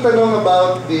 yung tanong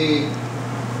about the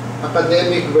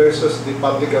academic versus the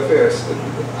public affairs,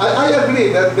 I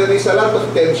agree that there is a lot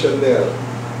of tension there.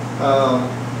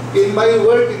 In my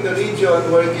work in the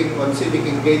region, working on civic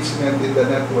engagement in the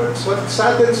networks, what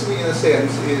saddens me in a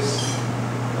sense is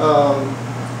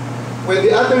when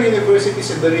the other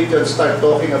universities in the region start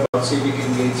talking about civic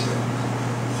engagement,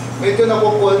 medyo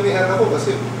nakukulnihan ako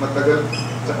kasi matagal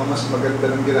saka mas maganda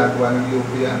ng ginagawa ng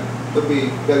UP yan, to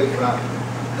be very frank.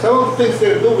 Some of the things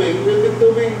they're doing, we've been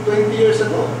doing 20 years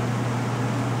ago.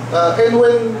 And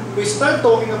when we start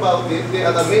talking about it, they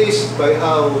are amazed by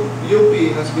how UP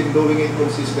has been doing it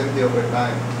consistently over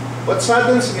time. What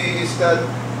saddens me is that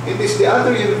it is the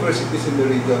other universities in the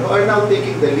region who are now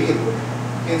taking the lead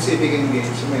in civic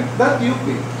engagement. Not UP.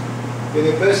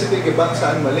 University of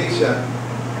Kebangsaan, Malaysia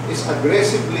is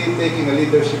aggressively taking a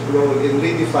leadership role in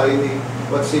redefining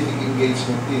what civic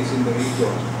engagement is in the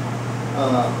region.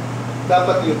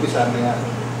 Dapat UP sana yan.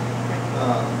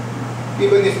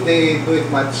 Even if they do it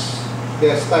they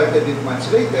started it much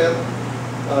later.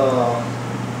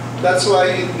 That's why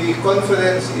in the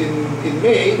conference in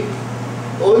May,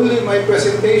 only my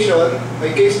presentation,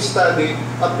 my case study,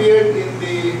 appeared in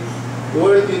the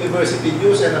World University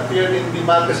News and appeared in the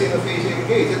magazine of Asia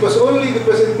Engage. It was only the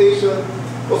presentation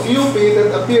of UP that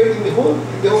appeared in the whole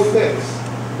text.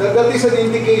 That is an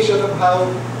indication of how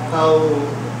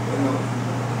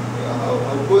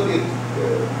good it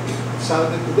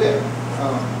sounded to them.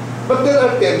 But there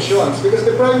are tensions because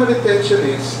the primary tension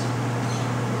is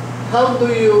how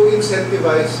do you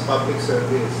incentivize public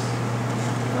service?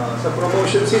 Sa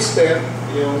promotion system,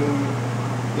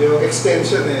 yung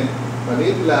extension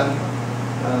maliit lang.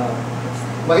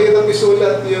 Mahirap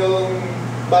isulat yung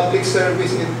public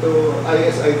service into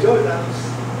ISI journals.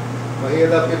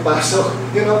 Mahirap ipasok.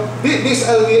 These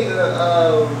are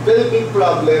very big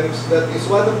problems that is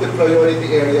one of the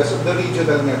priority areas of the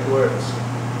regional networks.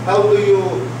 How do you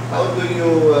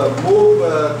move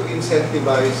to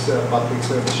incentivize public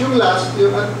service? Yung last,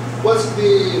 what's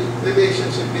the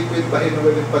relationship between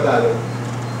Pahinoan and Padayon?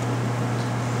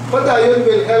 Padayon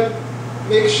will help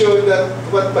make sure that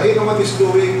what Pahinoan is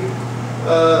doing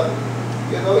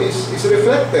is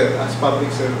reflected as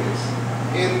public service.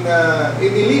 In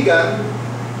Iligan,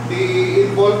 the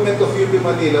involvement of UP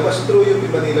Manila was through UP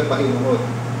Manila Pahinoan.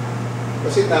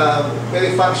 Kasi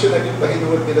very functional yung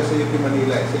Pahinoan nila sa UP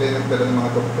Manila. Sila yung nagdala ng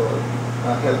mga doktor,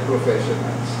 health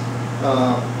professionals.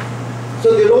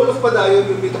 So the role of Padayon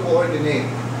will be to coordinate.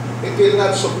 It will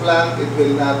not supplant, it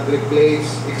will not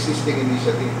replace existing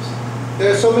initiatives.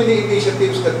 There are so many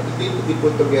initiatives that need to be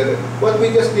put together. What we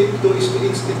just need to do is to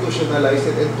institutionalize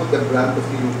it and put the brand of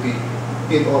the UP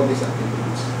in all these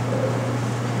activities.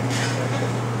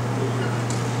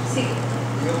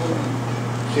 Yung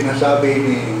sinasabi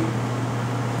ni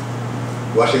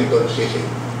Washington CC,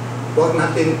 huwag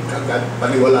natin agad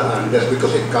paniwalaan just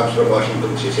because it comes from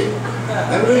Washington CC.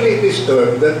 I'm really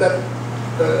disturbed that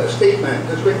statement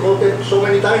has been quoted so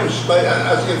many times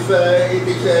as if it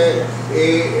is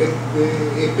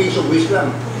a piece of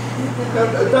wisdom.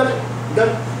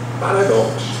 That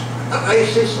paradox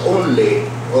arises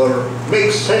only or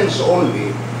makes sense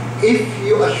only if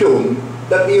you assume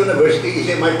that the university is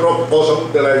a microcosm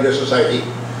of the larger society.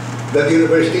 That the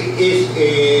university is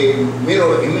a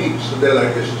mirror image of the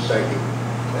larger society.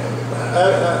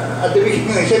 At the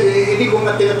beginning I said, hindi ko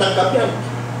nga tinatanggap yan.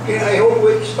 I hope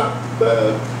we stop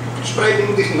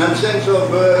spreading this nonsense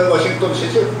of Washington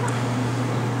system.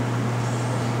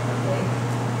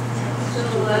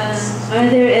 So,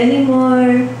 are there any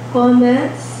more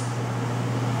comments,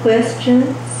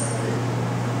 questions?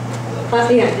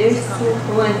 Yeah, there's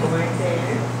one more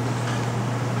there.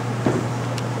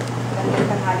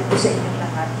 Magandang tanghali po sa inyong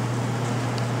lahat.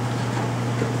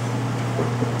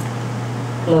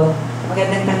 Hello.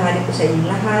 Magandang tanghali po sa inyong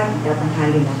lahat.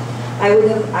 Tanghali na.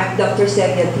 I'm Dr.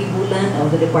 Celia Tibulan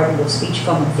of the Department of Speech,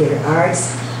 Common Theater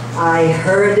Arts. I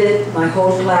heard it, my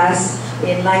whole class,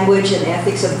 in language and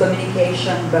ethics of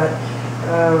communication, but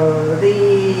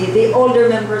the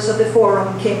older members of the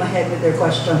forum came ahead with their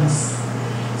questions.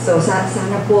 So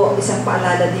sana po, isang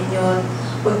paalala din yun,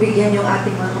 pagbigyan yung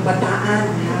ating mga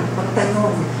kabataan,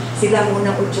 magtanong. Sila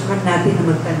muna udyukan natin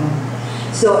na magtanong.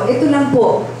 So, ito lang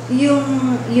po,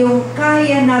 yung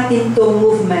kaya natin to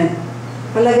movement,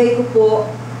 palagay ko po,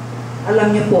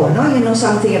 alam niyo po, no? You know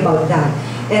something about that.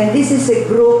 And this is a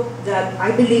group that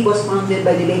I believe was founded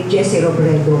by the late Jesse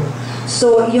Robredo.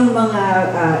 So, yung mga,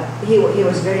 he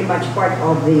was very much part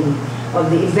of the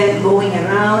event going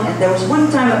around. And there was one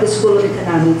time at the School of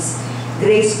Economics,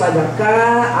 Grace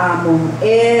Padaka, Among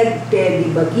Ed,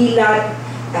 Teddy Bagilat,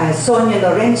 Sonia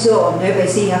Lorenzo of Nueva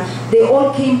Ecija, they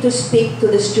all came to speak to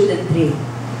the student tree.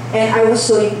 And I was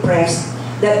so impressed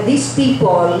that these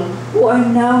people who are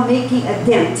now making a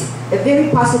dent, a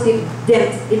very positive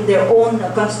dent in their own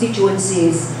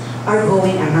constituencies, are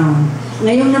going around.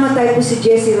 Ngayong namatay po si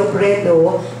Jesse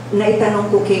Robredo,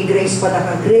 naitanong ko kay Grace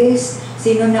Padaka, Grace,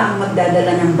 sino na ang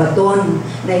magdadala ng baton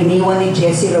na iniwan ni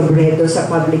Jesse Robredo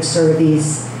sa public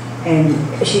service? And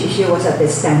she was at a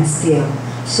standstill.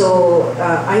 So,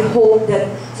 I hope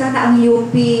that sana ang UP,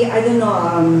 I don't know,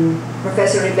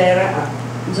 Professor Rivera,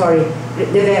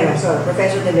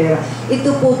 Professor De Vera,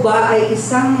 ito po ba ay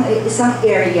isang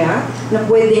area na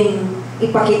pwedeng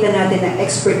ipakita natin ang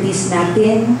expertise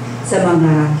natin sa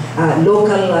mga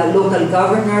local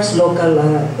governors,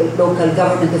 local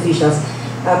government officials.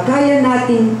 Kaya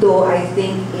natin to, I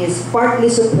think, is partly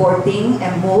supporting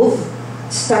a move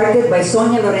started by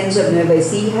Sonia Lorenzo of Nueva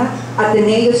Ecija.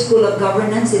 Ateneo School of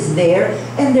Governance is there,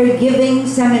 and they're giving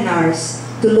seminars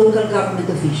to local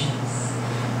government officials.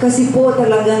 Kasi po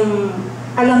talagang,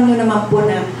 alam nyo naman po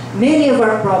na many of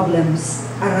our problems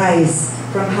arise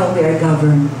from how we are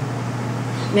governed.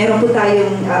 Meron po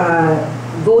tayong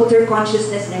voter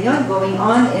consciousness ngayon going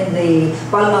on in the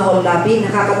Palma Hall lobby.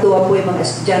 Nakakatuwa po yung mga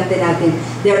estudyante natin.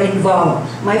 They're involved.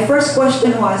 My first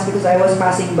question was, because I was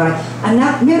passing by,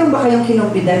 anak, meron ba kayong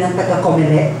kinumbidan ng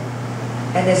taga-Comelec?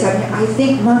 And then sabi niya, I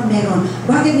think, ma'am, meron.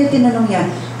 Bakit niyo tinanong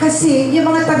yan? Kasi yung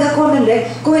mga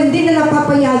taga-Comelec, kung hindi nila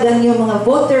papayagan yung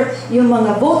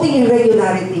mga voting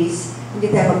irregularities, hindi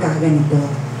tayo magkakaganito.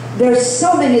 There's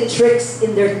so many tricks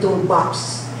in their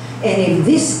toolbox. And if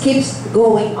this keeps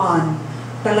going on,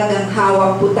 talagang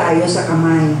hawak po tayo sa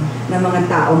kamay ng mga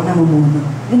taong namumuno.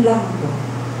 Yun lang po.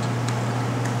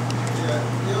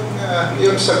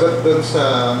 Yung sagot dun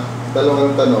sa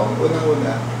dalawang tanong,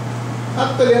 unang-una,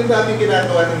 actually, ang dami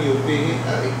ginagawa ng UP.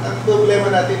 Ang problema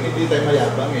natin, hindi tayo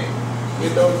mayabang eh. We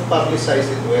don't publicize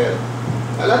it well.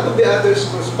 A lot of the other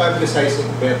schools publicize it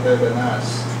better than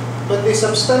us. But the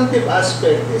substantive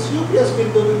aspect is UP has been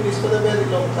doing this for a very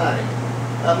long time.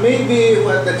 Maybe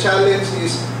what the challenge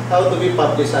is, how do we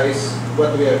publicize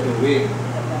what we are doing?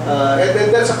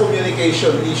 And that's a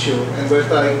communication issue, and we're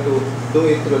trying to do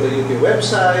it through the UP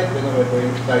website, we're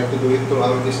trying to do it through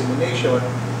our dissemination.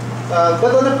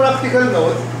 But on a practical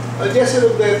note, Jesse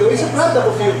Robredo is a product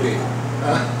of UP.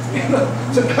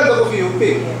 It's a product of UP.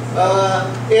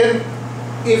 And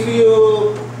if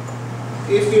you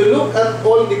look at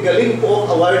all the Galing Po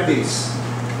awardees,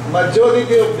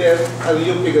 majority of them are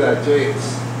UP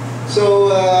graduates.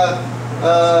 So,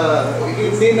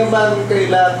 hindi naman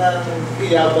kailangan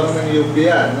iyabang ng UP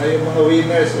yan, na yung mga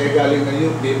winners ay galing ng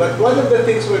UP. But one of the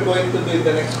things we're going to do in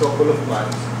the next couple of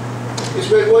months is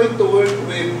we're going to work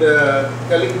with the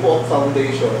Galing Po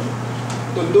Foundation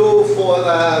to do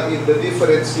fora in the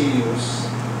different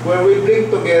CUs where we bring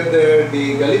together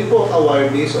the Galing Po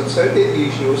awardees on certain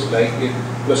issues, like in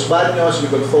Los Baños,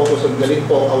 we will focus on Galing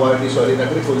Po awardees or in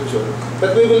agriculture,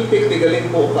 but we will pick the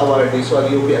Galing Po awardees or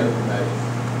UP alumni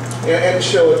and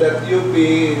show that UP,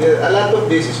 a lot of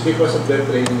this is because of their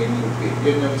training in UP.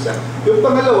 Yun yung isa. Yung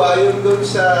pangalawa, yung doon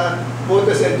sa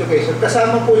voters education,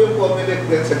 kasama po yung COMELEC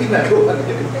din sa ginagawa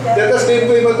niyo. Datas din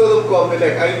po yung matulong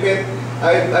COMELEC. I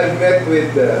met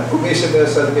with Commissioner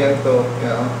Sarmiento.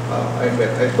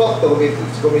 I talked to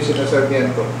Commissioner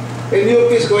Sarmiento. And UP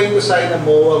is going to sign a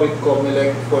MOA with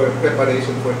COMELEC for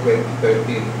preparation for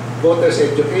 2013. Voters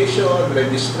education,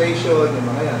 registration, yung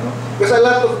mga yan. No? Because a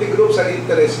lot of the groups are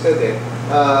interested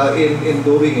in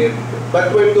doing it.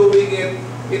 But we're doing it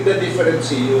in the different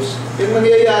CUs. Yung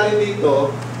nangyayari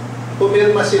dito,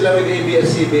 pumirma sila with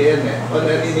ABS-CBN on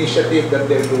an initiative that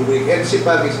they're doing. And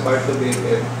CPAG is part of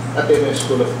it at the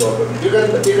School of Government. You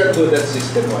can do that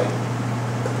system-wide.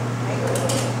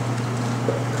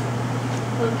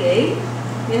 Okay.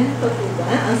 Yan pa po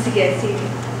ba? Ang sige, si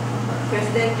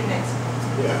President Nemenzo.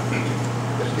 Yeah.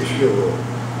 This issue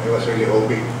I was really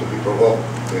hoping to be provoked,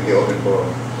 really hoping for,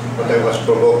 but I was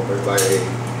provoked by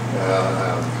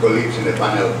colleagues in the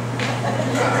panel.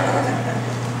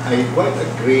 I quite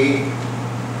agree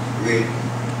with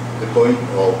the point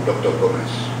of Dr.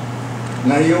 Gomez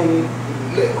na yung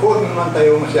huwag naman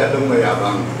tayo masyadong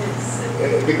mayabang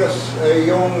because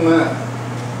yung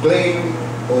claim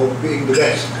of being the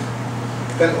best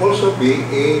can also be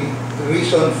a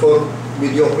reason for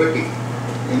mediocrity.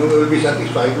 You know, we will be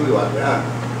satisfied with what we are.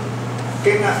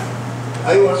 Kaya nga,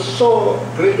 I was so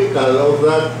critical of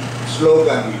that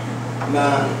slogan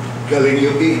na galing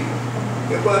UP.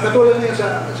 Katulad niya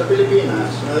sa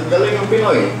Pilipinas, galing ang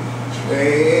Pinoy.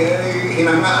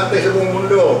 Hinangaan tayo sa buong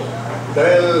mundo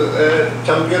dahil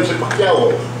champion si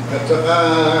Pacquiao at saka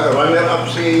runner-up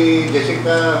si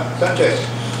Jessica Sanchez.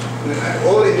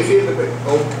 All in the field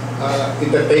of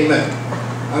entertainment.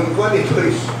 Ang kwan ito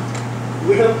is,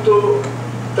 we have to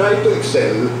try to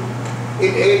excel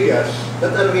in areas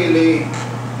that are really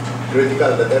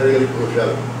critical, that are really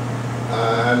crucial.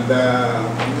 And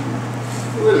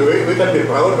well, we can be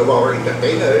proud of our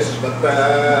entertainers, but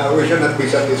we should not be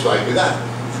satisfied with that.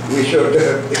 We should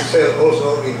excel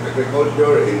also in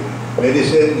agriculture, in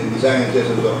medicine, in the sciences,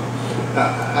 and so on.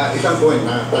 Isang point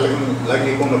na talagang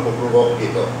lagi kong napoprovoke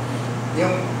dito.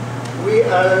 Yung, we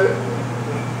are,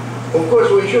 of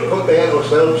course, we should compare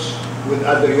ourselves with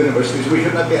other universities. We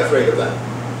should not be afraid of that.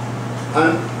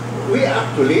 And we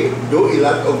actually do a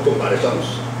lot of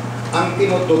comparisons. Ang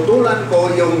tinututulan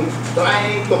ko yung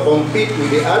trying to compete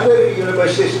with the other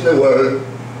universities in the world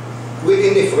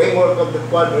within the framework of the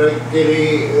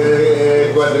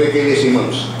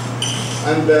quadrigesimals.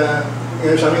 And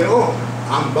sabi nyo,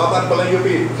 ang babat pala UP,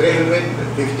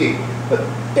 350. But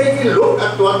take a look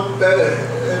at what that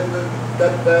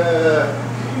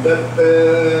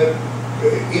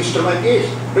instrument is.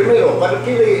 Primero,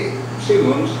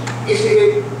 Quadrigesimals is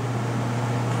a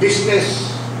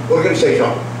business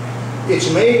organization.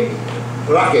 Its main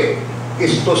racket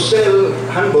is to sell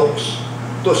handbooks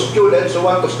to students who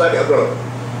want to study abroad.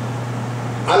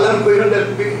 Alam ko yun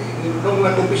dahil nung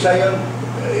nag-umpisa yun,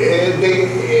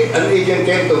 an agent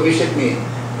came to visit me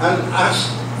and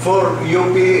asked for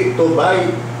UP to buy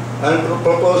and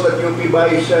propose that UP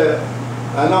buys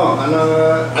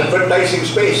advertising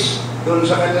space doon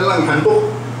sa kanilang handbook.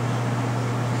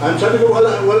 And sabi ko,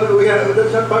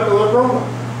 that's not part of our program.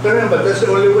 But that's the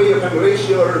only way you can raise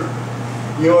your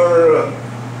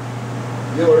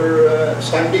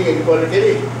standing in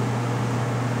quality.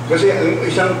 Kasi ang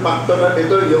isang factor na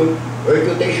dito yung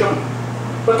reputation.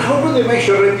 But how do they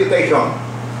measure reputation?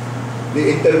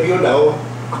 They interview now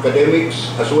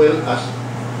academics as well as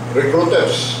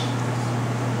recruiters.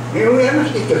 We are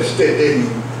not interested in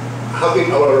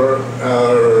having our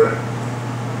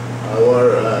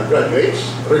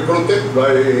graduates recruited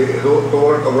to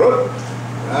work abroad.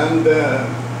 And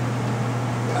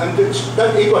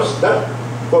it was that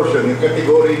portion, yung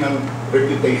category ng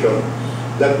reputation,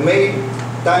 that made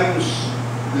Times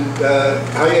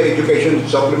Higher Education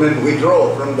Supplement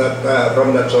withdraw from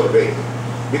that survey,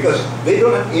 because they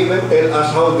do not even tell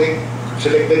us how they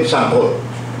selected sample.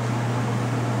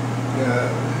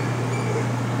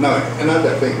 Now,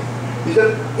 another thing is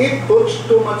that it puts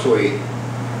too much weight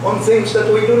on things that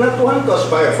we do not want to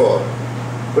aspire for.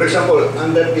 For example,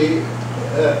 under the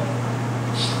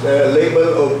label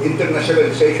of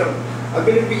internationalization, ang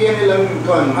binibigyan nilang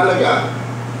halaga,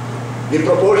 the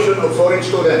proportion of foreign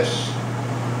students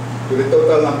to the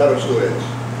total number of students.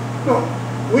 No,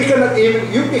 we cannot even,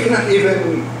 UP cannot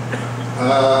even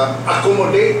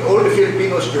accommodate all the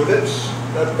Filipino students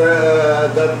that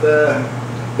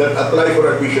apply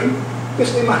for admission.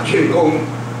 Just imagine kung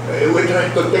we try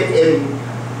to take in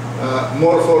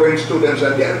more foreign students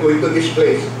and they are going to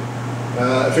displace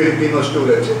Filipino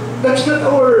students. That's not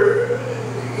our.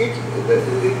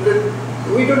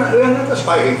 We are not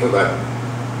aspiring for that.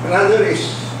 Another is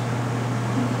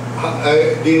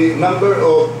the number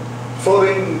of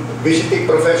foreign visiting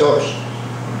professors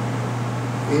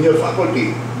in your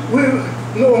faculty.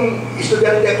 Noong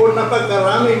estudyante ako,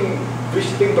 napagkaraming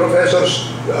visiting professors,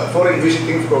 foreign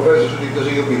visiting professors dito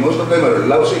sa UP. Most of them are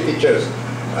lousy teachers.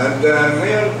 And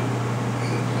ngayon,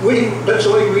 that's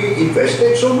why we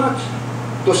invested so much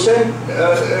to send,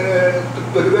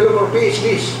 to develop our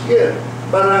PhDs here,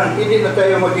 para hindi na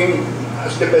tayo maging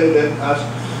as dependent as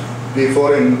the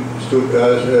foreign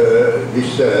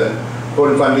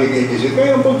funding agency.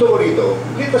 Kaya ang punto ko rito,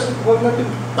 huwag natin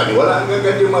paniwalaan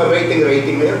agad yung mga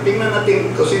rating na yun. Tingnan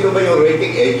natin kung sino ba yung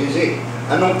rating agency,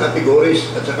 anong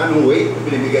categories at saka anong weight na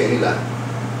binibigay nila.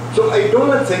 So I do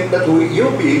not think that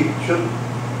UP should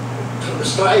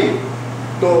strive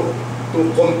to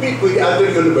compete with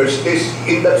other universities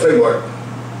in that framework.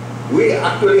 We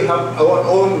actually have our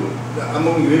own,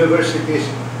 among universities,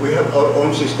 we have our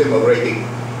own system of rating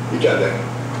each other.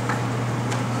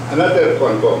 Another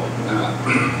one ko,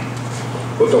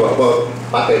 we'll talk about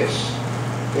patents.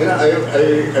 You know,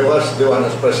 I was the one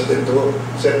as president to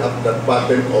set up that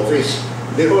patent office.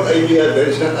 The whole idea, there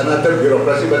is not another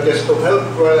bureaucracy, but just to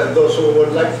help those who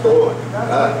would like to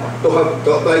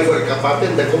apply for a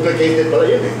patent. The complicated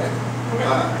pala yun eh.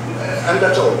 And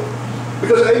that's all.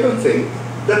 Because I don't think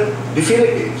that the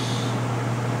Philippines,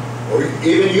 or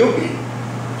even UP,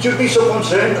 should be so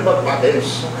concerned about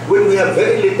patents when we have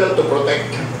very little to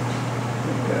protect.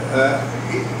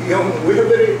 We have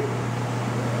very,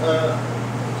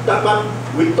 dapat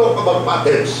we talk about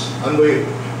patents and we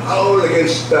howl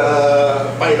against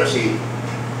piracy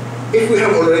if we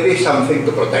have already something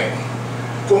to protect.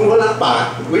 Kung wala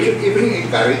pa, we should even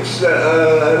encourage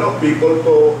people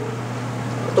to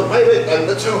pirate, and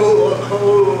that's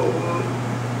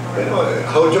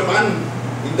how Japan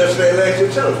industrialized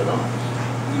itself.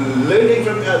 Learning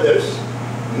from others,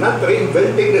 not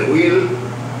reinventing the wheel,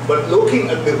 but looking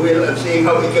at the wheel and seeing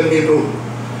how it can be improved.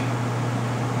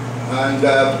 And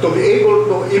to be able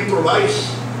to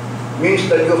improvise means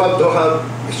that you have to have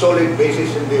a solid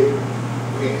basis in the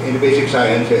basic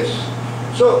sciences.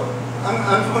 So,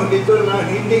 ang dito na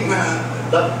hindi na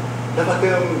dapat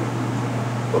yung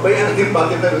pabayaan natin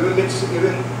patent na let's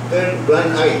even turn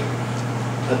blind eye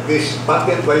at this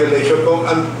patent violation kung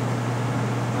ang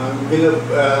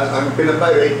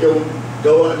pinapirate yung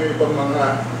gawa ng ibang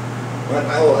mga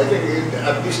tao. I think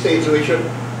at this stage we should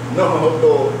know how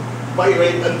to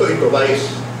pirate and to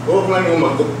improvise. Huwag lang yung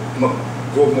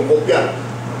magkopya.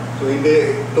 So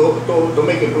hindi, to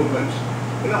make improvements.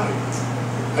 You know,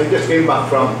 I just came back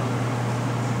from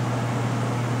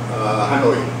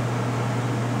Hanoi.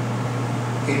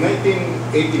 In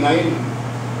 1989,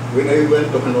 when I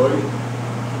went to Hanoi,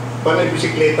 panay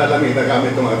bisikleta lang yung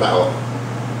nagamit ng mga tao.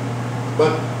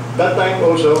 But that time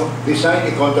also, designed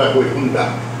a contract with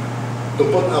Honda to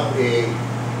put up a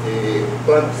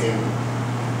plant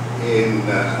in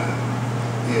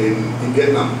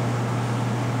Vietnam.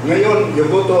 Ngayon, you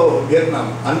go to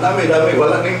Vietnam, ang dami-dami,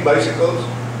 wala na yung bicycles,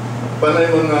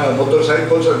 panay mga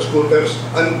motorcycles and scooters,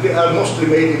 and they are mostly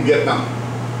made in Vietnam.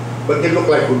 But they look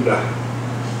like Honda.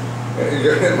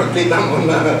 Makita mo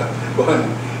na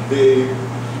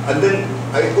and then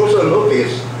I also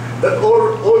noticed that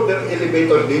all their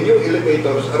elevators, the new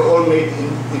elevators, are all made in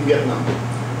Vietnam.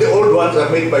 The old ones are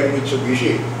made by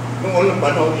Mitsubishi. Noong unang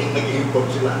panahon, nag-import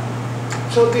sila.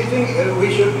 So I think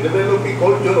we should develop a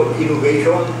culture of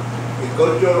innovation, a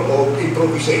culture of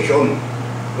improvisation,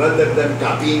 rather than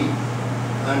copying.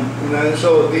 And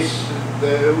so we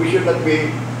should not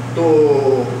be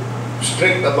too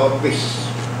strict about this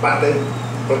patent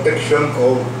protection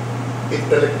of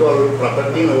intellectual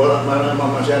property na wala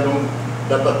naman masyadong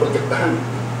dapat protektahan.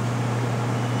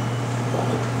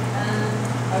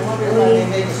 I wonder if I may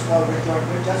make a small retort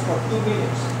just for 2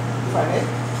 minutes, if I may.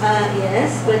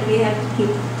 Yes, but we have to keep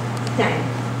time.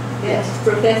 Yes.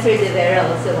 Professor De Vera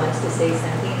also wants to say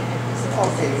something.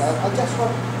 Okay, I just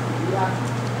want to react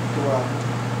to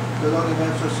Dr.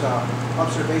 Nemenzo's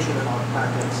observation about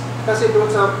patents. Kasi doon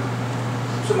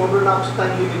sumobra na ako sa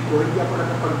time limit ko, hindi ako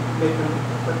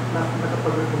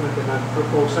nakapag-recommend ng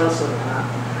proposals.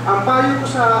 Ang payo ko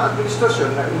sa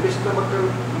administrasyon na imbes na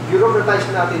bureaucratize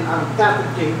natin ang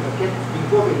patenting, get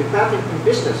involved in the patenting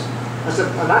business as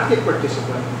an active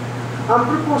participant, ang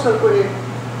proposal ko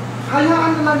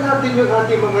hayaan na lang natin yung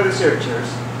ating mga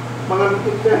researchers, mga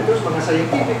inventors, mga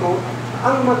scientifico,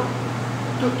 ang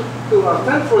to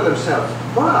fend for themselves.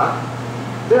 But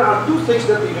there are two things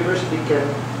that the university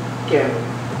can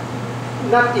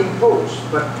not impose,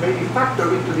 but maybe factor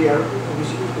into the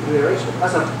arrangement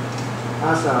as a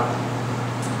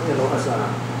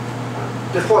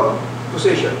default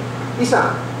position.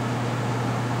 Isa,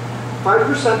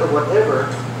 5% of whatever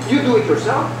you do it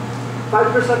yourself.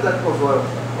 5% of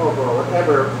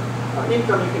whatever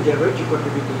income you can generate, you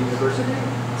contribute to the university.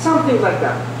 Something like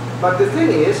that. But the thing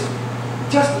is,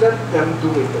 just let them do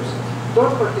it themselves.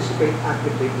 Don't participate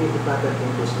actively in the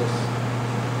patenting business.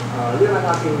 Yun ang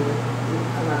aking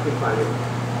payo.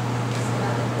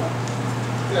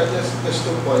 Yeah, just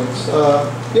 2 points.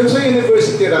 Yung sa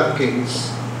university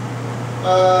rankings,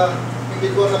 hindi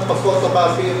ko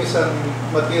nagpa-photocopy yung isang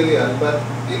material, but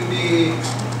in the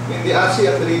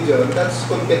ASEAN region, that's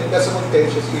a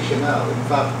contentious issue now. In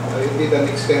fact, I did an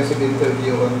extensive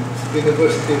interview on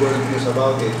University World News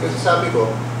about it. Kasi sabi ko,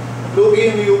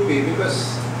 lugi yung UP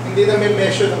because hindi namin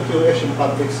mention ng QS yung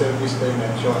public service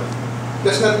dimension.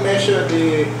 does not measure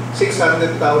the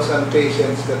 600,000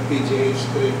 patients that PGH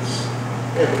treats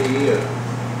every year.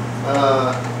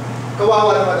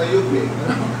 Kawawa naman ang UP.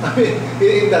 I mean,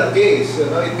 in that case,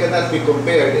 it cannot be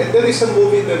compared. And there is a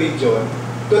move in the region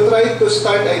to try to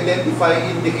start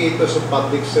identifying indicators of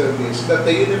public service that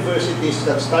the universities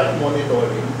can start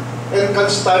monitoring and can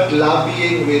start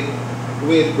lobbying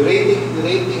with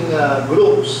rating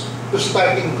groups to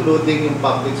start including in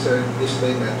public service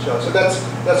dimension. So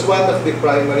that's one of the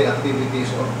primary activities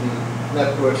of the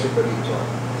networks in the region.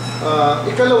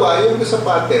 Ikalawa, yung sa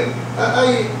patent,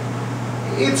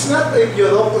 it's not a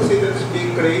bureaucracy that's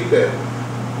being created.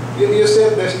 You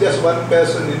said there's just one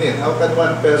person in it. How can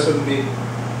one person be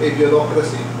a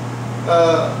bureaucracy?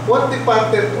 What the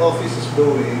patent office is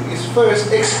doing is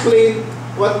first explain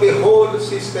what the whole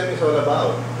system is all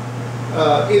about.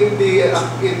 In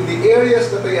the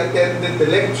areas that I attended the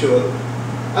lecture,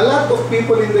 a lot of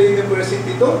people in the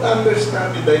university don't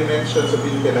understand the dimensions of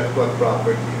intellectual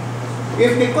property.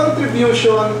 If the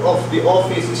contribution of the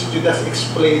office is to just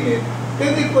explain it,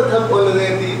 then it would have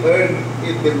already earned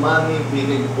the money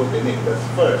being put in it. That's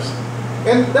first.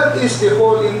 And that is the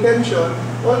whole intention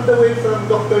all the way from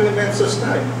Dr. Nemenzo's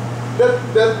time. That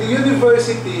the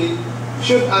university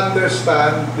should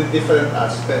understand the different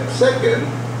aspects. Second,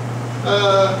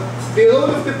 the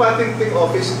role of the patenting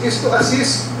office is to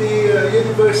assist the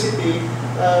university,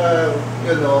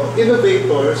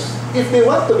 innovators if they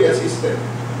want to be assisted.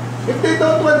 If they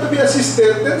don't want to be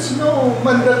assisted, there's no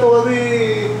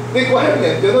mandatory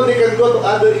requirement. They can go to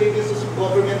other agencies of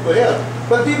government to help.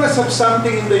 But they must have something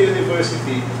in the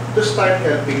university to start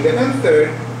helping them. And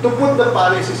third, to put the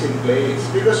policies in place.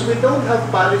 Because we don't have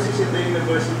policies in the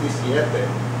universities yet.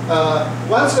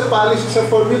 Once the policies are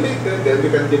formulated, then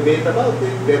we can debate about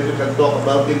it. Then we can talk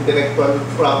about intellectual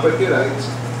property rights.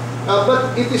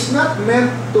 But it is not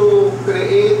meant to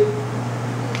create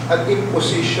an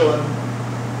imposition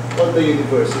on the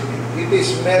university. It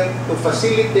is meant to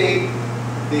facilitate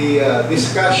the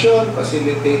discussion,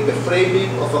 facilitate the framing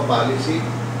of a policy.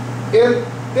 And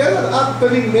there are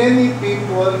actually many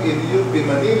people in UP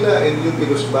Manila and UP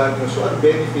Los Baños who are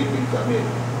benefiting from it.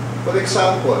 For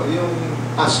example, yung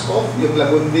ASCOF, yung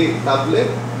Lagundi tablet,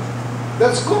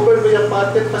 that's covered by a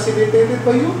patent facilitated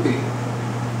by UP.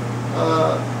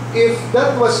 If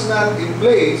that was not in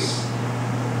place,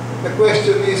 the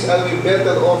question is, are we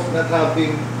better off not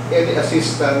having any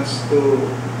assistance to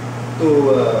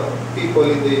people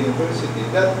in the university?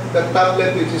 That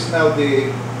tablet, which is now the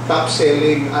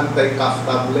top-selling anti-cough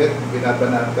tablet,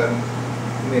 binabanatan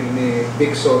ni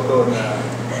Big Soto na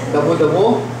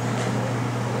damo-damo,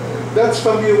 that's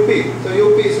from UP. So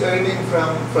UP is earning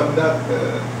from that.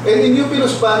 And in UP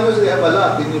Los Baños, they have a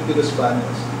lot in UP Los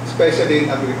Baños, especially in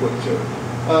agriculture.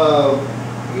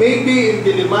 Maybe in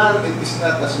Diliman, it is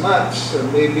not as much.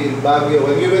 Maybe in Baguio.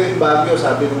 When we were in Baguio,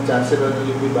 sabi ng Chancellor ng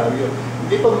UP Baguio,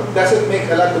 doesn't make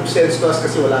a lot of sense to us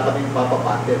kasi wala kaming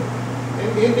papapatent.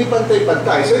 Hindi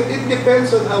pantay-pantay. So it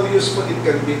depends on how useful it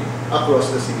can be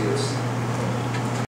across the CEOs.